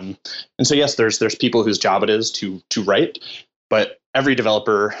 And so yes, there's people whose job it is to write, but every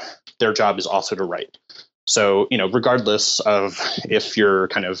developer, their job is also to write. So, regardless of if you're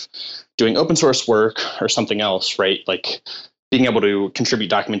kind of doing open source work or something else, right? Being able to contribute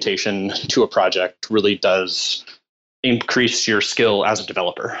documentation to a project really does increase your skill as a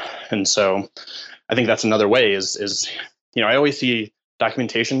developer. And so I think that's another way is I always see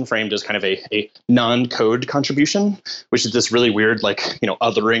documentation framed as kind of a non-code contribution, which is this really weird,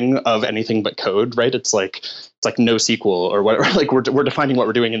 othering of anything but code, right? It's like NoSQL or whatever. We're defining what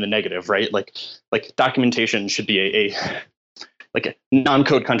we're doing in the negative, right? Documentation should be a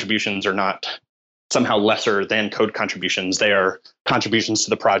non-code contributions are not somehow lesser than code contributions. They are contributions to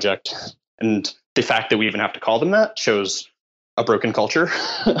the project. And the fact that we even have to call them that shows a broken culture.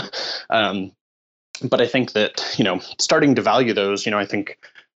 But I think that, starting to value those, I think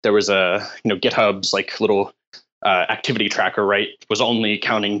there was a, GitHub's little activity tracker, right, was only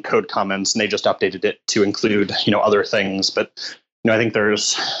counting code comments, and they just updated it to include, other things. But, I think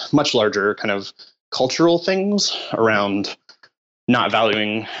there's much larger kind of cultural things around not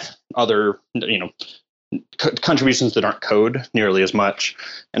valuing other, contributions that aren't code nearly as much.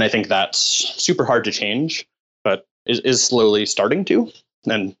 And I think that's super hard to change, but is slowly starting to.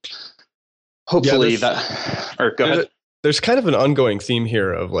 And hopefully go ahead. There's kind of an ongoing theme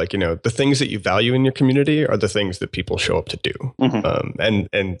here of like, the things that you value in your community are the things that people show up to do. Mm-hmm.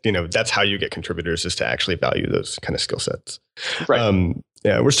 And that's how you get contributors, is to actually value those kind of skill sets. Right.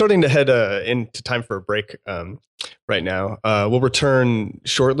 We're starting to head into time for a break right now. We'll return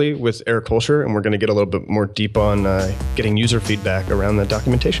shortly with Eric Holscher, and we're going to get a little bit more deep on getting user feedback around the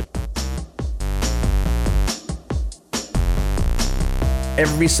documentation.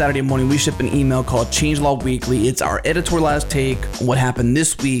 Every Saturday morning, we ship an email called Changelog Weekly. It's our editorialized take on what happened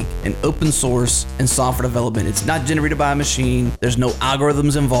this week in open source and software development. It's not generated by a machine. There's no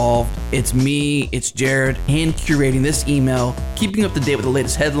algorithms involved. It's me, it's Jared, hand curating this email, keeping up to date with the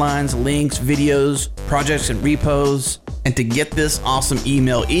latest headlines, links, videos, projects, and repos. And to get this awesome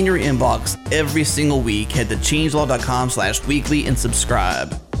email in your inbox every single week, head to changelog.com/weekly and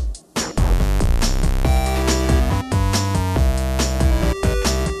subscribe.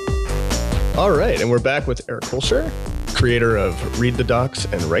 All right, and we're back with Eric Holscher, creator of Read the Docs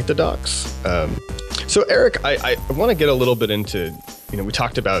and Write the Docs. So Eric, I want to get a little bit into, we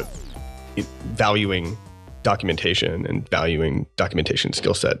talked about valuing documentation and valuing documentation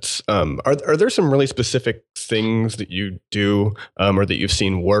skill sets. Are there some really specific things that you do or that you've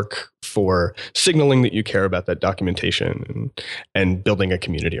seen work for signaling that you care about that documentation and building a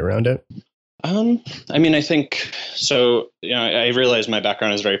community around it? I think so. I realize my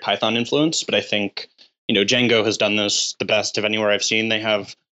background is very Python influenced, but I think, Django has done this the best of anywhere I've seen. They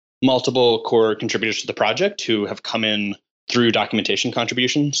have multiple core contributors to the project who have come in through documentation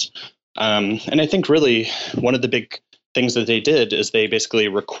contributions. And I think really one of the big things that they did is they basically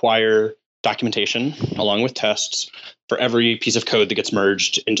require documentation along with tests for every piece of code that gets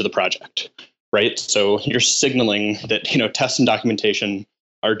merged into the project, right? So you're signaling that, tests and documentation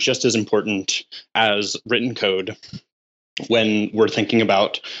are just as important as written code when we're thinking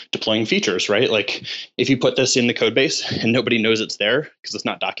about deploying features, right? Like if you put this in the code base and nobody knows it's there because it's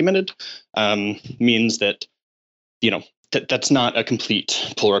not documented, means that, that's not a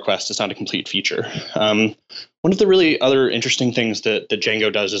complete pull request. It's not a complete feature. One of the really other interesting things that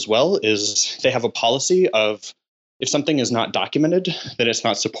Django does as well is they have a policy of if something is not documented, then it's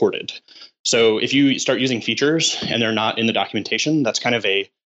not supported. So if you start using features and they're not in the documentation, that's kind of an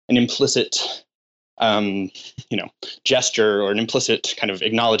implicit, gesture or an implicit kind of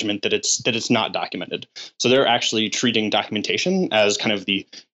acknowledgement that it's not documented. So they're actually treating documentation as kind of the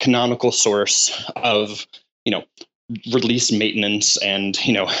canonical source of, release maintenance and,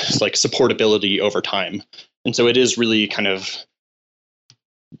 like supportability over time. And so it is really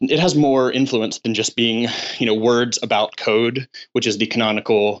it has more influence than just being, words about code, which is the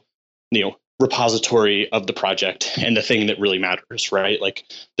canonical, repository of the project and the thing that really matters, right? Like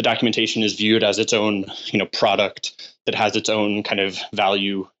the documentation is viewed as its own, product that has its own kind of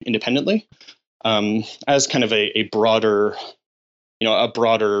value independently, as kind of a broader,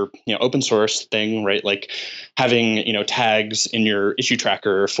 open source thing, right? Like having, tags in your issue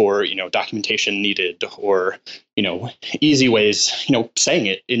tracker for, documentation needed or, easy ways, saying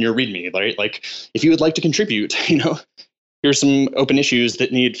it in your README, right? Like if you would like to contribute, here's some open issues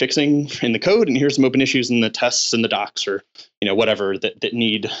that need fixing in the code, and here's some open issues in the tests and the docs or, whatever that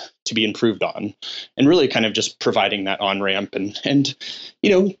need to be improved on. And really kind of just providing that on-ramp and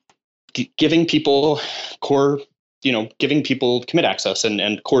giving people giving people commit access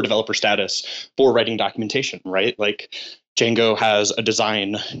and core developer status for writing documentation, right? Like Django has a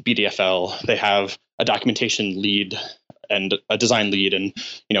design BDFL, they have a documentation lead and a design lead and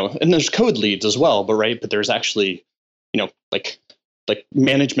there's code leads as well, but there's actually like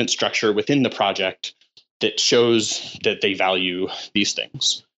management structure within the project that shows that they value these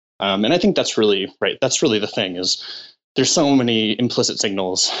things. And I think that's really right. That's really the thing is there's so many implicit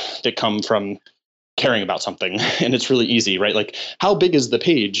signals that come from caring about something, and it's really easy, right? Like how big is the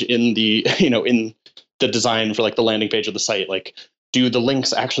page in the, in the design for like the landing page of the site? Like, do the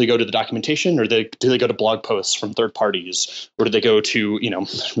links actually go to the documentation or do they go to blog posts from third parties? Or do they go to,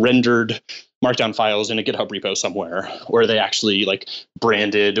 rendered markdown files in a GitHub repo somewhere? Or are they actually like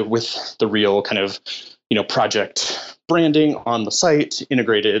branded with the real kind of, project branding on the site,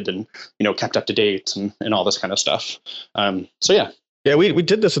 integrated and, kept up to date and all this kind of stuff. So yeah, Yeah, we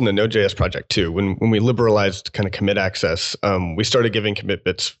did this in the Node.js project too. When we liberalized kind of commit access, we started giving commit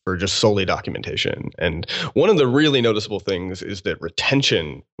bits for just solely documentation. And one of the really noticeable things is that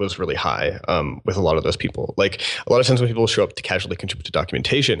retention was really high with a lot of those people. Like a lot of times when people show up to casually contribute to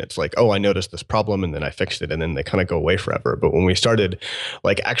documentation, it's like, oh, I noticed this problem and then I fixed it, and then they kind of go away forever. But when we started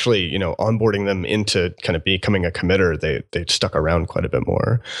like actually, onboarding them into kind of becoming a committer, they stuck around quite a bit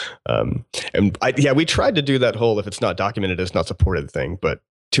more. We tried to do that whole if it's not documented, it's not supported thing, but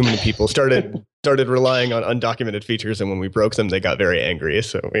too many people started relying on undocumented features, and when we broke them, they got very angry.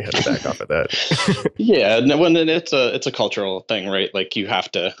 So we had to back off of that. Yeah, no, when it's a cultural thing, right? Like you have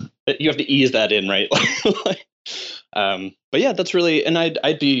to ease that in, right? But yeah, that's really, and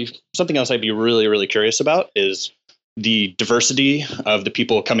I'd be something else I'd be really, really curious about is the diversity of the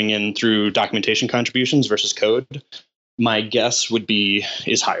people coming in through documentation contributions versus code. My guess would be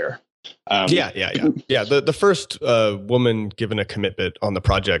is higher. Yeah. The first woman given a commit bit on the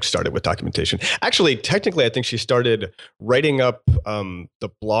project started with documentation. Actually, technically, I think she started writing up the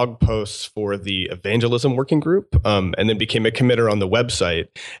blog posts for the evangelism working group, and then became a committer on the website,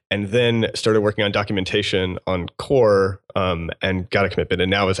 and then started working on documentation on core, and got a commit bit, and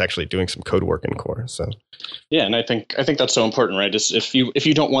now is actually doing some code work in core. So, yeah, and I think that's so important, right? Is if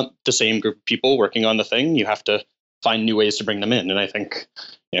you don't want the same group of people working on the thing, you have to find new ways to bring them in. And I think,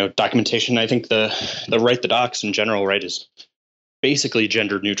 documentation, I think the write the docs in general, right, is basically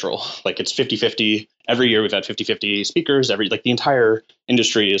gender neutral. Like it's 50-50. Every year we've had 50-50 speakers. The entire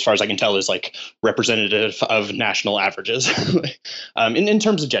industry, as far as I can tell, is like representative of national averages in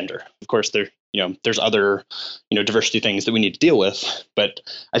terms of gender. Of course, there's other, diversity things that we need to deal with. But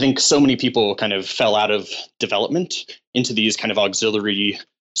I think so many people kind of fell out of development into these kind of auxiliary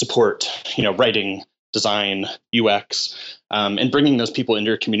support, writing, design, UX, and bringing those people into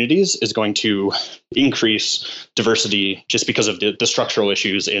your communities is going to increase diversity just because of the structural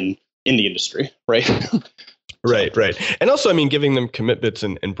issues in the industry, right? Right. And also, giving them commit bits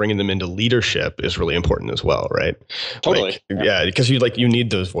and bringing them into leadership is really important as well, right? Totally. Because you need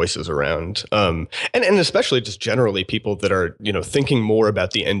those voices around, and especially just generally people that are thinking more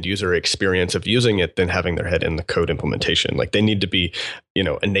about the end user experience of using it than having their head in the code implementation. Like they need to be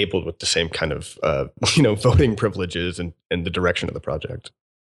enabled with the same kind of voting privileges and the direction of the project.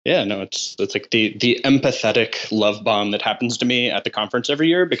 Yeah, no, it's like the empathetic love bomb that happens to me at the conference every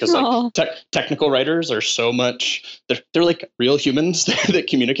year because technical writers are so much they're like real humans that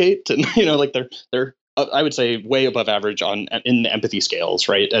communicate, and they're I would say way above average in the empathy scales,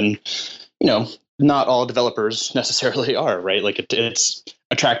 right? And not all developers necessarily are, right? Like it's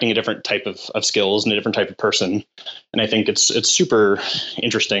attracting a different type of skills and a different type of person, and I think it's super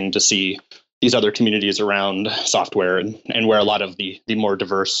interesting to see these other communities around software and where a lot of the more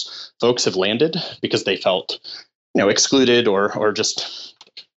diverse folks have landed because they felt, excluded or just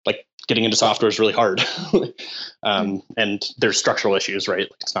like getting into software is really hard. And there's structural issues, right?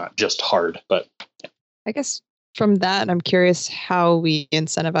 It's not just hard, but. I guess from that, I'm curious how we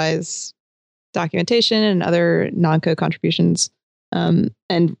incentivize documentation and other non-code contributions, and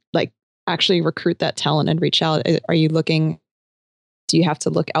like actually recruit that talent and reach out. Do you have to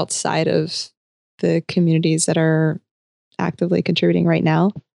look outside of the communities that are actively contributing right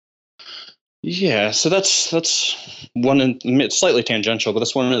now? Yeah, so that's one. It's slightly tangential, but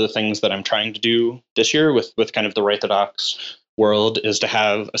that's one of the things that I'm trying to do this year with kind of the Write the Docs world is to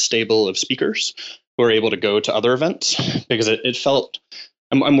have a stable of speakers who are able to go to other events because it felt.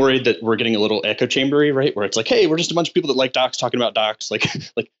 I'm worried that we're getting a little echo chambery, right? Where it's like, hey, we're just a bunch of people that like docs talking about docs. Like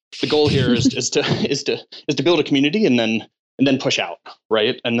the goal here is to build a community and then push out,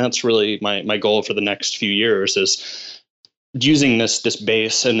 right? And that's really my goal for the next few years is using this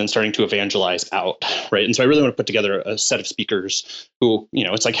base and then starting to evangelize out, right? And so I really want to put together a set of speakers who,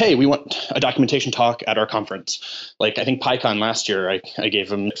 it's like, hey, we want a documentation talk at our conference. Like I think PyCon last year, I gave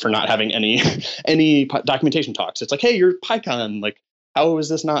them for not having any documentation talks. It's like, hey, you're PyCon, like how is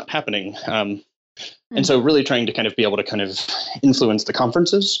this not happening? And so really trying to kind of be able to kind of influence the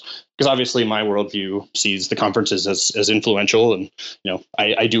conferences, because obviously my worldview sees the conferences as influential. And,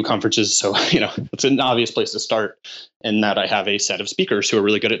 I do conferences. So, it's an obvious place to start in that I have a set of speakers who are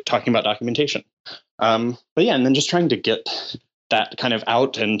really good at talking about documentation. But yeah, and then just trying to get that kind of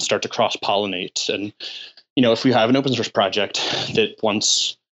out and start to cross-pollinate. And, if we have an open source project that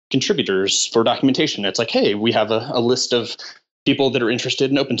wants contributors for documentation, it's like, hey, we have a list of people that are interested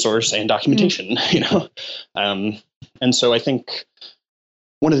in open source and documentation, and so I think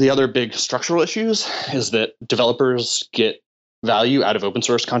one of the other big structural issues is that developers get value out of open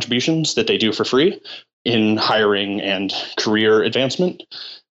source contributions that they do for free in hiring and career advancement.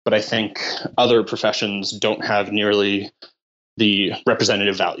 But I think other professions don't have nearly the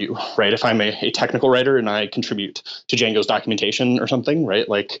representative value, right? If I'm a technical writer and I contribute to Django's documentation or something, right?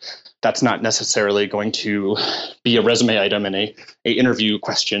 Like that's not necessarily going to be a resume item and a interview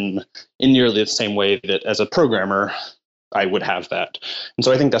question in nearly the same way that as a programmer, I would have that. And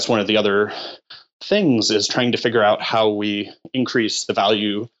so I think that's one of the other things is trying to figure out how we increase the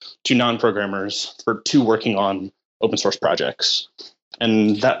value to non-programmers to working on open source projects.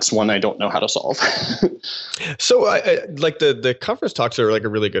 And that's one I don't know how to solve. So I like the conference talks are like a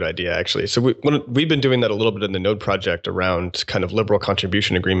really good idea, actually. So we've been doing that a little bit in the Node project around kind of liberal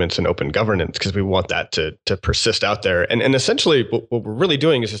contribution agreements and open governance, because we want that to persist out there. And essentially what we're really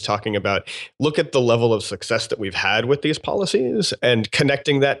doing is just talking about, look at the level of success that we've had with these policies and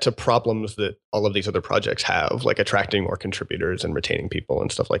connecting that to problems that all of these other projects have, like attracting more contributors and retaining people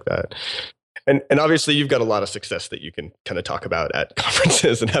and stuff like that. And obviously you've got a lot of success that you can kind of talk about at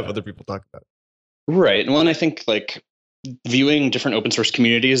conferences and have other people talk about. Right. Well, and I think like viewing different open source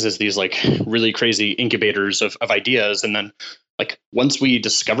communities as these like really crazy incubators of ideas. And then like once we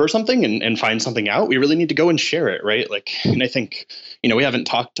discover something and find something out, we really need to go and share it. Right. Like, and I think, we haven't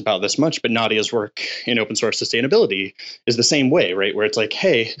talked about this much, but Nadia's work in open source sustainability is the same way, right? Where it's like,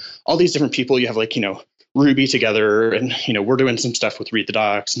 hey, all these different people, you have like, Ruby together, and we're doing some stuff with Read the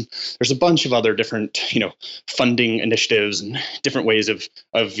Docs, and there's a bunch of other different funding initiatives and different ways of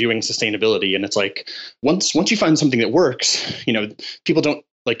viewing sustainability. And it's like once you find something that works, people don't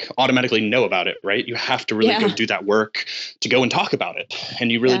like automatically know about it, right? You have to really go do that work to go and talk about it, and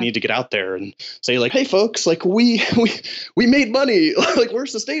you really need to get out there and say like, hey folks, like we made money, like we're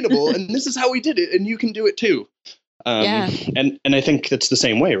sustainable, and this is how we did it, and you can do it too. And I think that's the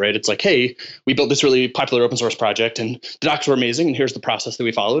same way, right? It's like, hey, we built this really popular open source project and the docs were amazing. And here's the process that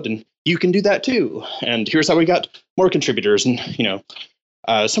we followed. And you can do that too. And here's how we got more contributors. And,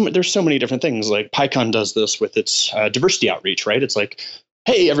 there's so many different things. Like PyCon does this with its diversity outreach, right? It's like,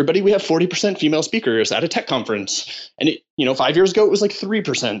 hey, everybody, we have 40% female speakers at a tech conference. And 5 years ago, it was like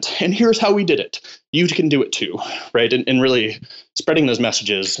 3%. And here's how we did it. You can do it too, right? And really spreading those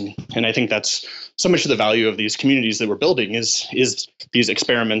messages. And I think that's so much of the value of these communities that we're building is these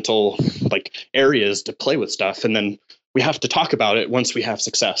experimental like areas to play with stuff. And then we have to talk about it once we have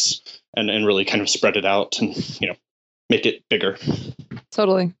success and really kind of spread it out and, make it bigger.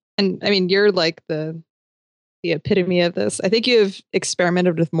 Totally. And I mean, you're like the epitome of this. I think you've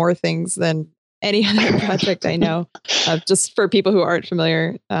experimented with more things than any other project I know. Just for people who aren't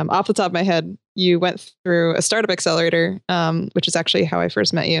familiar, off the top of my head, you went through a startup accelerator, which is actually how I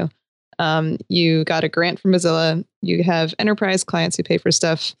first met you. You got a grant from Mozilla. You have enterprise clients who pay for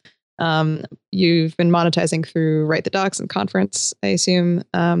stuff. You've been monetizing through Write the Docs and conference, I assume,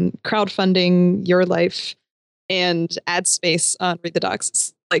 crowdfunding your life, and ad space on Read the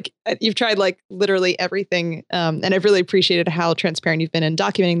Docs. Like you've tried like literally everything. And I've really appreciated how transparent you've been in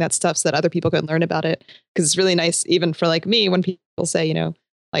documenting that stuff so that other people can learn about it. Because it's really nice, even for like me, when people say,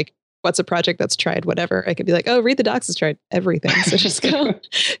 like, what's a project that's tried whatever, I could be like, oh, Read the Docs has tried everything. So just go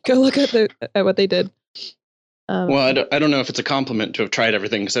look at what they did. Well, I don't know if it's a compliment to have tried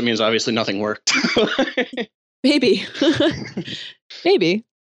everything, because that means obviously nothing worked. Maybe. Maybe.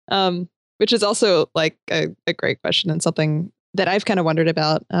 Which is also like a great question and something that I've kind of wondered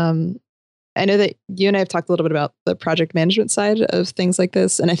about. I know that you and I have talked a little bit about the project management side of things like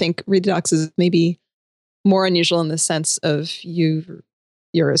this. And I think Read the Docs is maybe more unusual in the sense of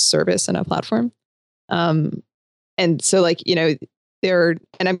you're a service and a platform. And so like, and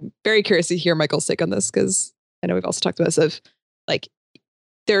I'm very curious to hear Mikeal's take on this, because I know we've also talked about this of like,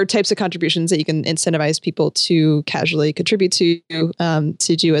 there are types of contributions that you can incentivize people to casually contribute to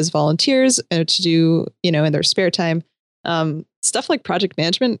do as volunteers, to do, in their spare time. Stuff like project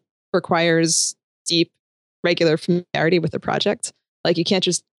management requires deep, regular familiarity with the project. Like you can't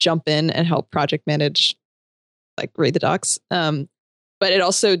just jump in and help project manage, like Read the Docs. But it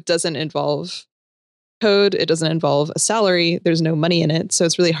also doesn't involve code. It doesn't involve a salary. There's no money in it. So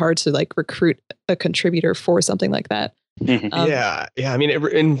it's really hard to like recruit a contributor for something like that. Yeah. I mean, it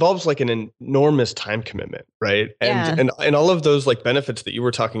involves like an enormous time commitment, right? And all of those like benefits that you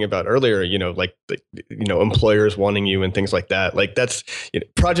were talking about earlier, like employers wanting you and things like that. Like that's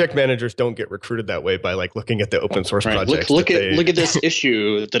project managers don't get recruited that way by like looking at the open source projects. Look at this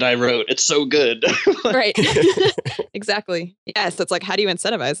issue that I wrote. It's so good. Right. Exactly. Yes. That's like, how do you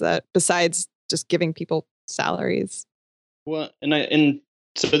incentivize that besides just giving people salaries? Well, and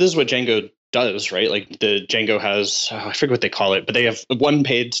so this is what Django does, right? Like the Django has, I forget what they call it, but they have one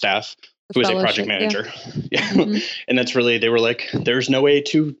paid staff, who is a project manager. Yeah. Mm-hmm. And that's really, they were like, there's no way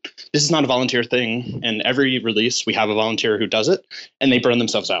to, this is not a volunteer thing. And every release, we have a volunteer who does it, and they burn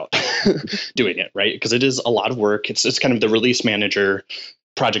themselves out doing it, right? Because it is a lot of work. It's kind of the release manager,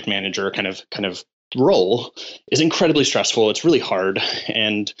 project manager kind of role is incredibly stressful. It's really hard,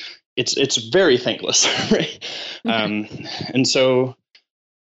 and it's very thankless, right? And so,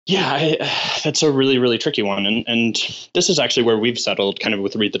 yeah, that's a really, really tricky one. And this is actually where we've settled kind of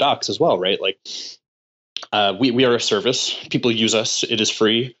with Read the Docs as well, right? Like we are a service. People use us. It is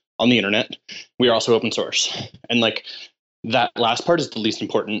free on the internet. We are also open source. And like that last part is the least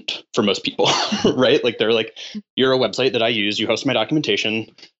important for most people, right? Like they're like, you're a website that I use. You host my documentation.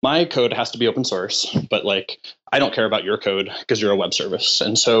 My code has to be open source, but like, I don't care about your code because you're a web service.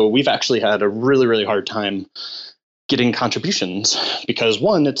 And so we've actually had a really, really hard time getting contributions because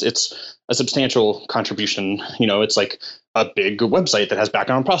one, it's a substantial contribution. You know, it's like a big website that has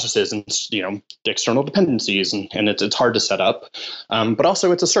background processes and, you know, external dependencies, and it's hard to set up. But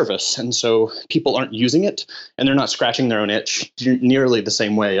also it's a service. And so people aren't using it, and they're not scratching their own itch nearly the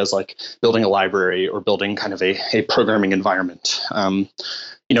same way as like building a library or building kind of a programming environment.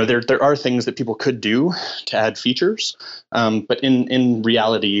 You know, there are things that people could do to add features, but in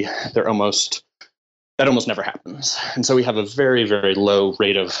reality, that almost never happens. And so we have a very, very low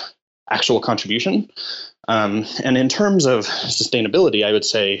rate of actual contribution. And in terms of sustainability, I would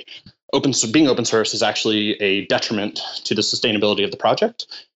say being open source is actually a detriment to the sustainability of the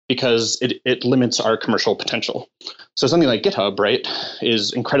project because it limits our commercial potential. So something like GitHub, right,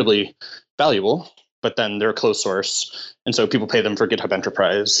 is incredibly valuable, but then they're a closed source. And so people pay them for GitHub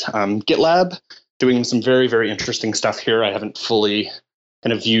Enterprise. GitLab doing some very, very interesting stuff here. I haven't fully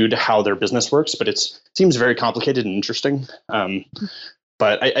kind of viewed how their business works, but it seems very complicated and interesting.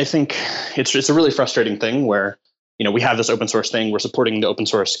 But I think it's a really frustrating thing where, you know, we have this open source thing, we're supporting the open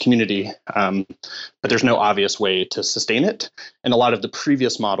source community, but there's no obvious way to sustain it. And a lot of the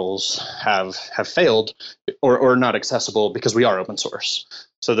previous models have failed or not accessible because we are open source.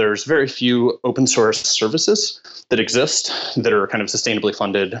 So there's very few open source services that exist that are kind of sustainably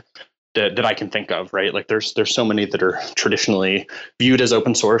funded that I can think of, right? Like there's so many that are traditionally viewed as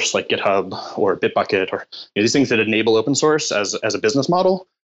open source, like GitHub or Bitbucket, or these things that enable open source as a business model,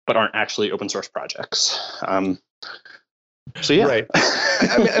 but aren't actually open source projects. So yeah, right.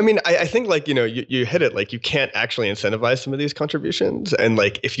 I think like, you know, you hit it, like you can't actually incentivize some of these contributions, and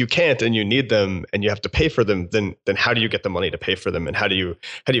like if you can't and you need them and you have to pay for them, then how do you get the money to pay for them, and how do you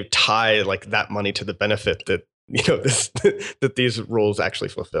tie like that money to the benefit that, you know, that these roles actually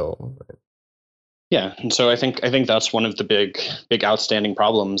fulfill? Yeah, and so I think that's one of the big outstanding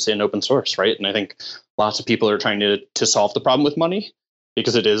problems in open source, right? And I think lots of people are trying to solve the problem with money,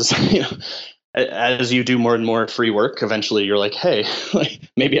 because it is, you know, as you do more and more free work, eventually you're like, hey, like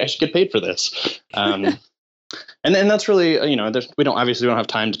maybe I should get paid for this. And then that's really, you know, we don't have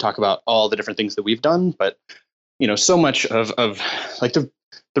time to talk about all the different things that we've done, but you know, so much of like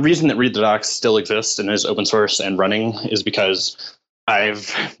the reason that Read the Docs still exists and is open source and running is because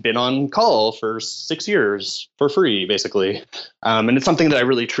I've been on call for 6 years for free, basically. And it's something that I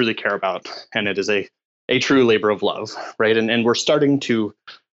really, truly care about. And it is a true labor of love, right? And we're starting to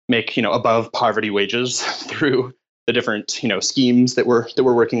make, you know, above poverty wages through the different, you know, schemes that we're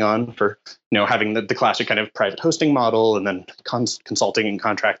working on for, you know, having the classic kind of private hosting model, and then consulting and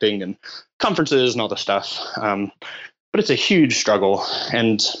contracting and conferences and all this stuff. But it's a huge struggle,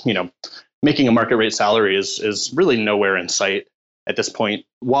 and, you know, making a market rate salary is really nowhere in sight at this point,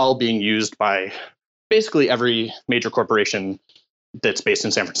 while being used by basically every major corporation that's based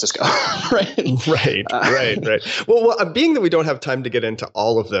in San Francisco, right? Right. Well, being that we don't have time to get into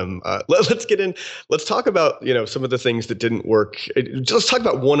all of them, let's talk about, you know, some of the things that didn't work. Let's talk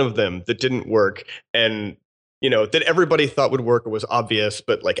about one of them that didn't work, and, you know, that everybody thought would work or was obvious,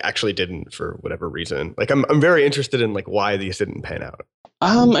 but like actually didn't for whatever reason. Like I'm very interested in like why these didn't pan out.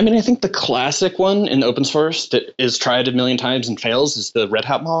 I mean, I think the classic one in open source that is tried a million times and fails is the Red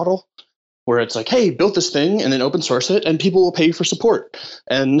Hat model, where it's like, hey, build this thing and then open source it and people will pay you for support.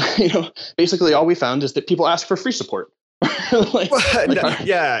 And, you know, basically all we found is that people ask for free support.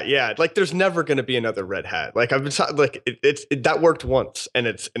 Yeah. Like there's never going to be another Red Hat. Like I've been like that worked once, and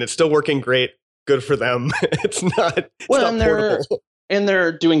it's still working great. Good for them. It's not portable. And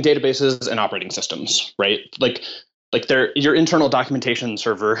they're doing databases and operating systems, right? Like your internal documentation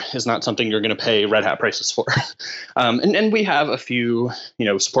server is not something you're going to pay Red Hat prices for. And we have a few, you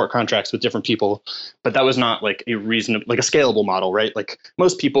know, support contracts with different people, but that was not like a scalable model, right? Like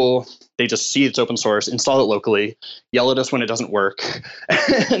most people, they just see it's open source, install it locally, yell at us when it doesn't work.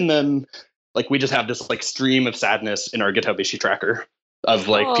 And then like we just have this like stream of sadness in our GitHub issue tracker of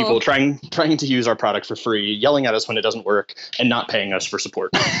like people trying to use our product for free, yelling at us when it doesn't work, and not paying us for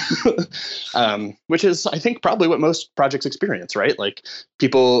support. Which is, I think, probably what most projects experience, right? Like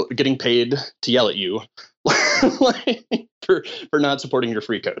people getting paid to yell at you like, for not supporting your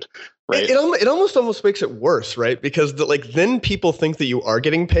free code, right? It almost makes it worse, right? Because then people think that you are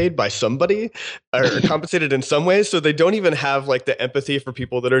getting paid by somebody or compensated in some ways, so they don't even have like the empathy for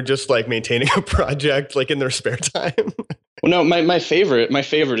people that are just like maintaining a project like in their spare time. Well, no, my favorite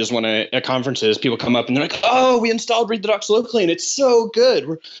is when at conferences people come up and they're like, "Oh, we installed Read the Docs locally and it's so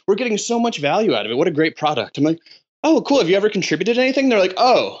good. We're getting so much value out of it. What a great product." I'm like, "Oh, cool. Have you ever contributed anything?" They're like,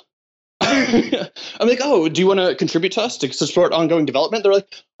 "Oh." I'm like, "Oh, do you want to contribute to us to support ongoing development?" They're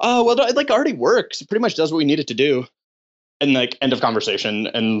like, "Oh, well, it like already works. It pretty much does what we need it to do." And like, end of conversation.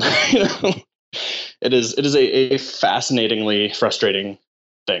 And it is a fascinatingly frustrating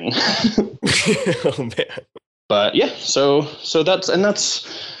thing. Oh man. But yeah, so that's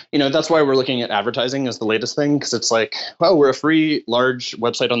that's why we're looking at advertising as the latest thing, because it's like, well, we're a free large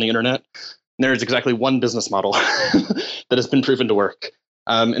website on the internet. And there's exactly one business model that has been proven to work.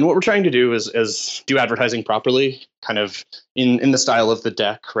 And what we're trying to do is do advertising properly, kind of in the style of the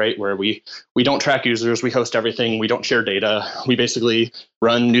deck, right? Where we don't track users, we host everything, we don't share data, we basically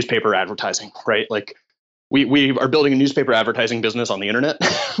run newspaper advertising, right? Like we are building a newspaper advertising business on the internet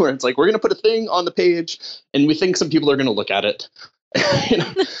where it's like, we're going to put a thing on the page and we think some people are going to look at it.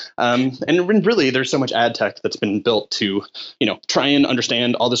 And really, there's so much ad tech that's been built to, try and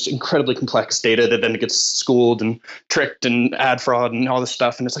understand all this incredibly complex data that then gets schooled and tricked and ad fraud and all this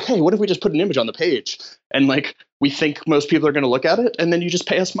stuff. And it's like, hey, what if we just put an image on the page? And like, we think most people are going to look at it, and then you just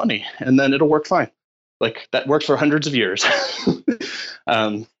pay us money and then it'll work fine. Like that worked for hundreds of years.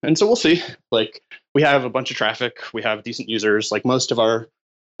 And so we'll see. Like, we have a bunch of traffic, we have decent users. Like most of our,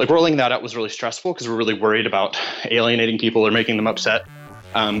 rolling that out was really stressful because we're really worried about alienating people or making them upset,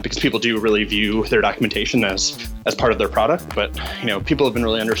 because people do really view their documentation as part of their product. But people have been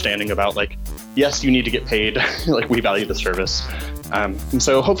really understanding about like, yes, you need to get paid. Like, we value the service, and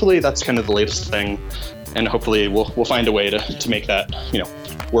so hopefully that's kind of the latest thing, and hopefully we'll find a way to make that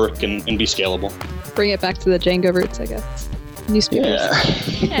work and be scalable. Bring it back to the Django roots, I guess.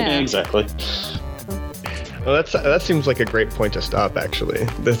 Newspapers. Yeah. Exactly. Well, that seems like a great point to stop, actually.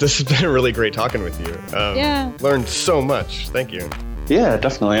 This has been really great talking with you. Learned so much. Thank you. Yeah,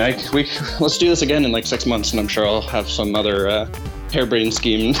 definitely. Let's do this again in like 6 months, and I'm sure I'll have some other harebrained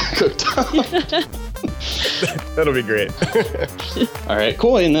scheme cooked up. That'll be great. All right,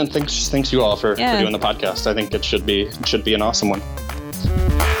 cool. And then thanks you all for doing the podcast. I think it should be an awesome one.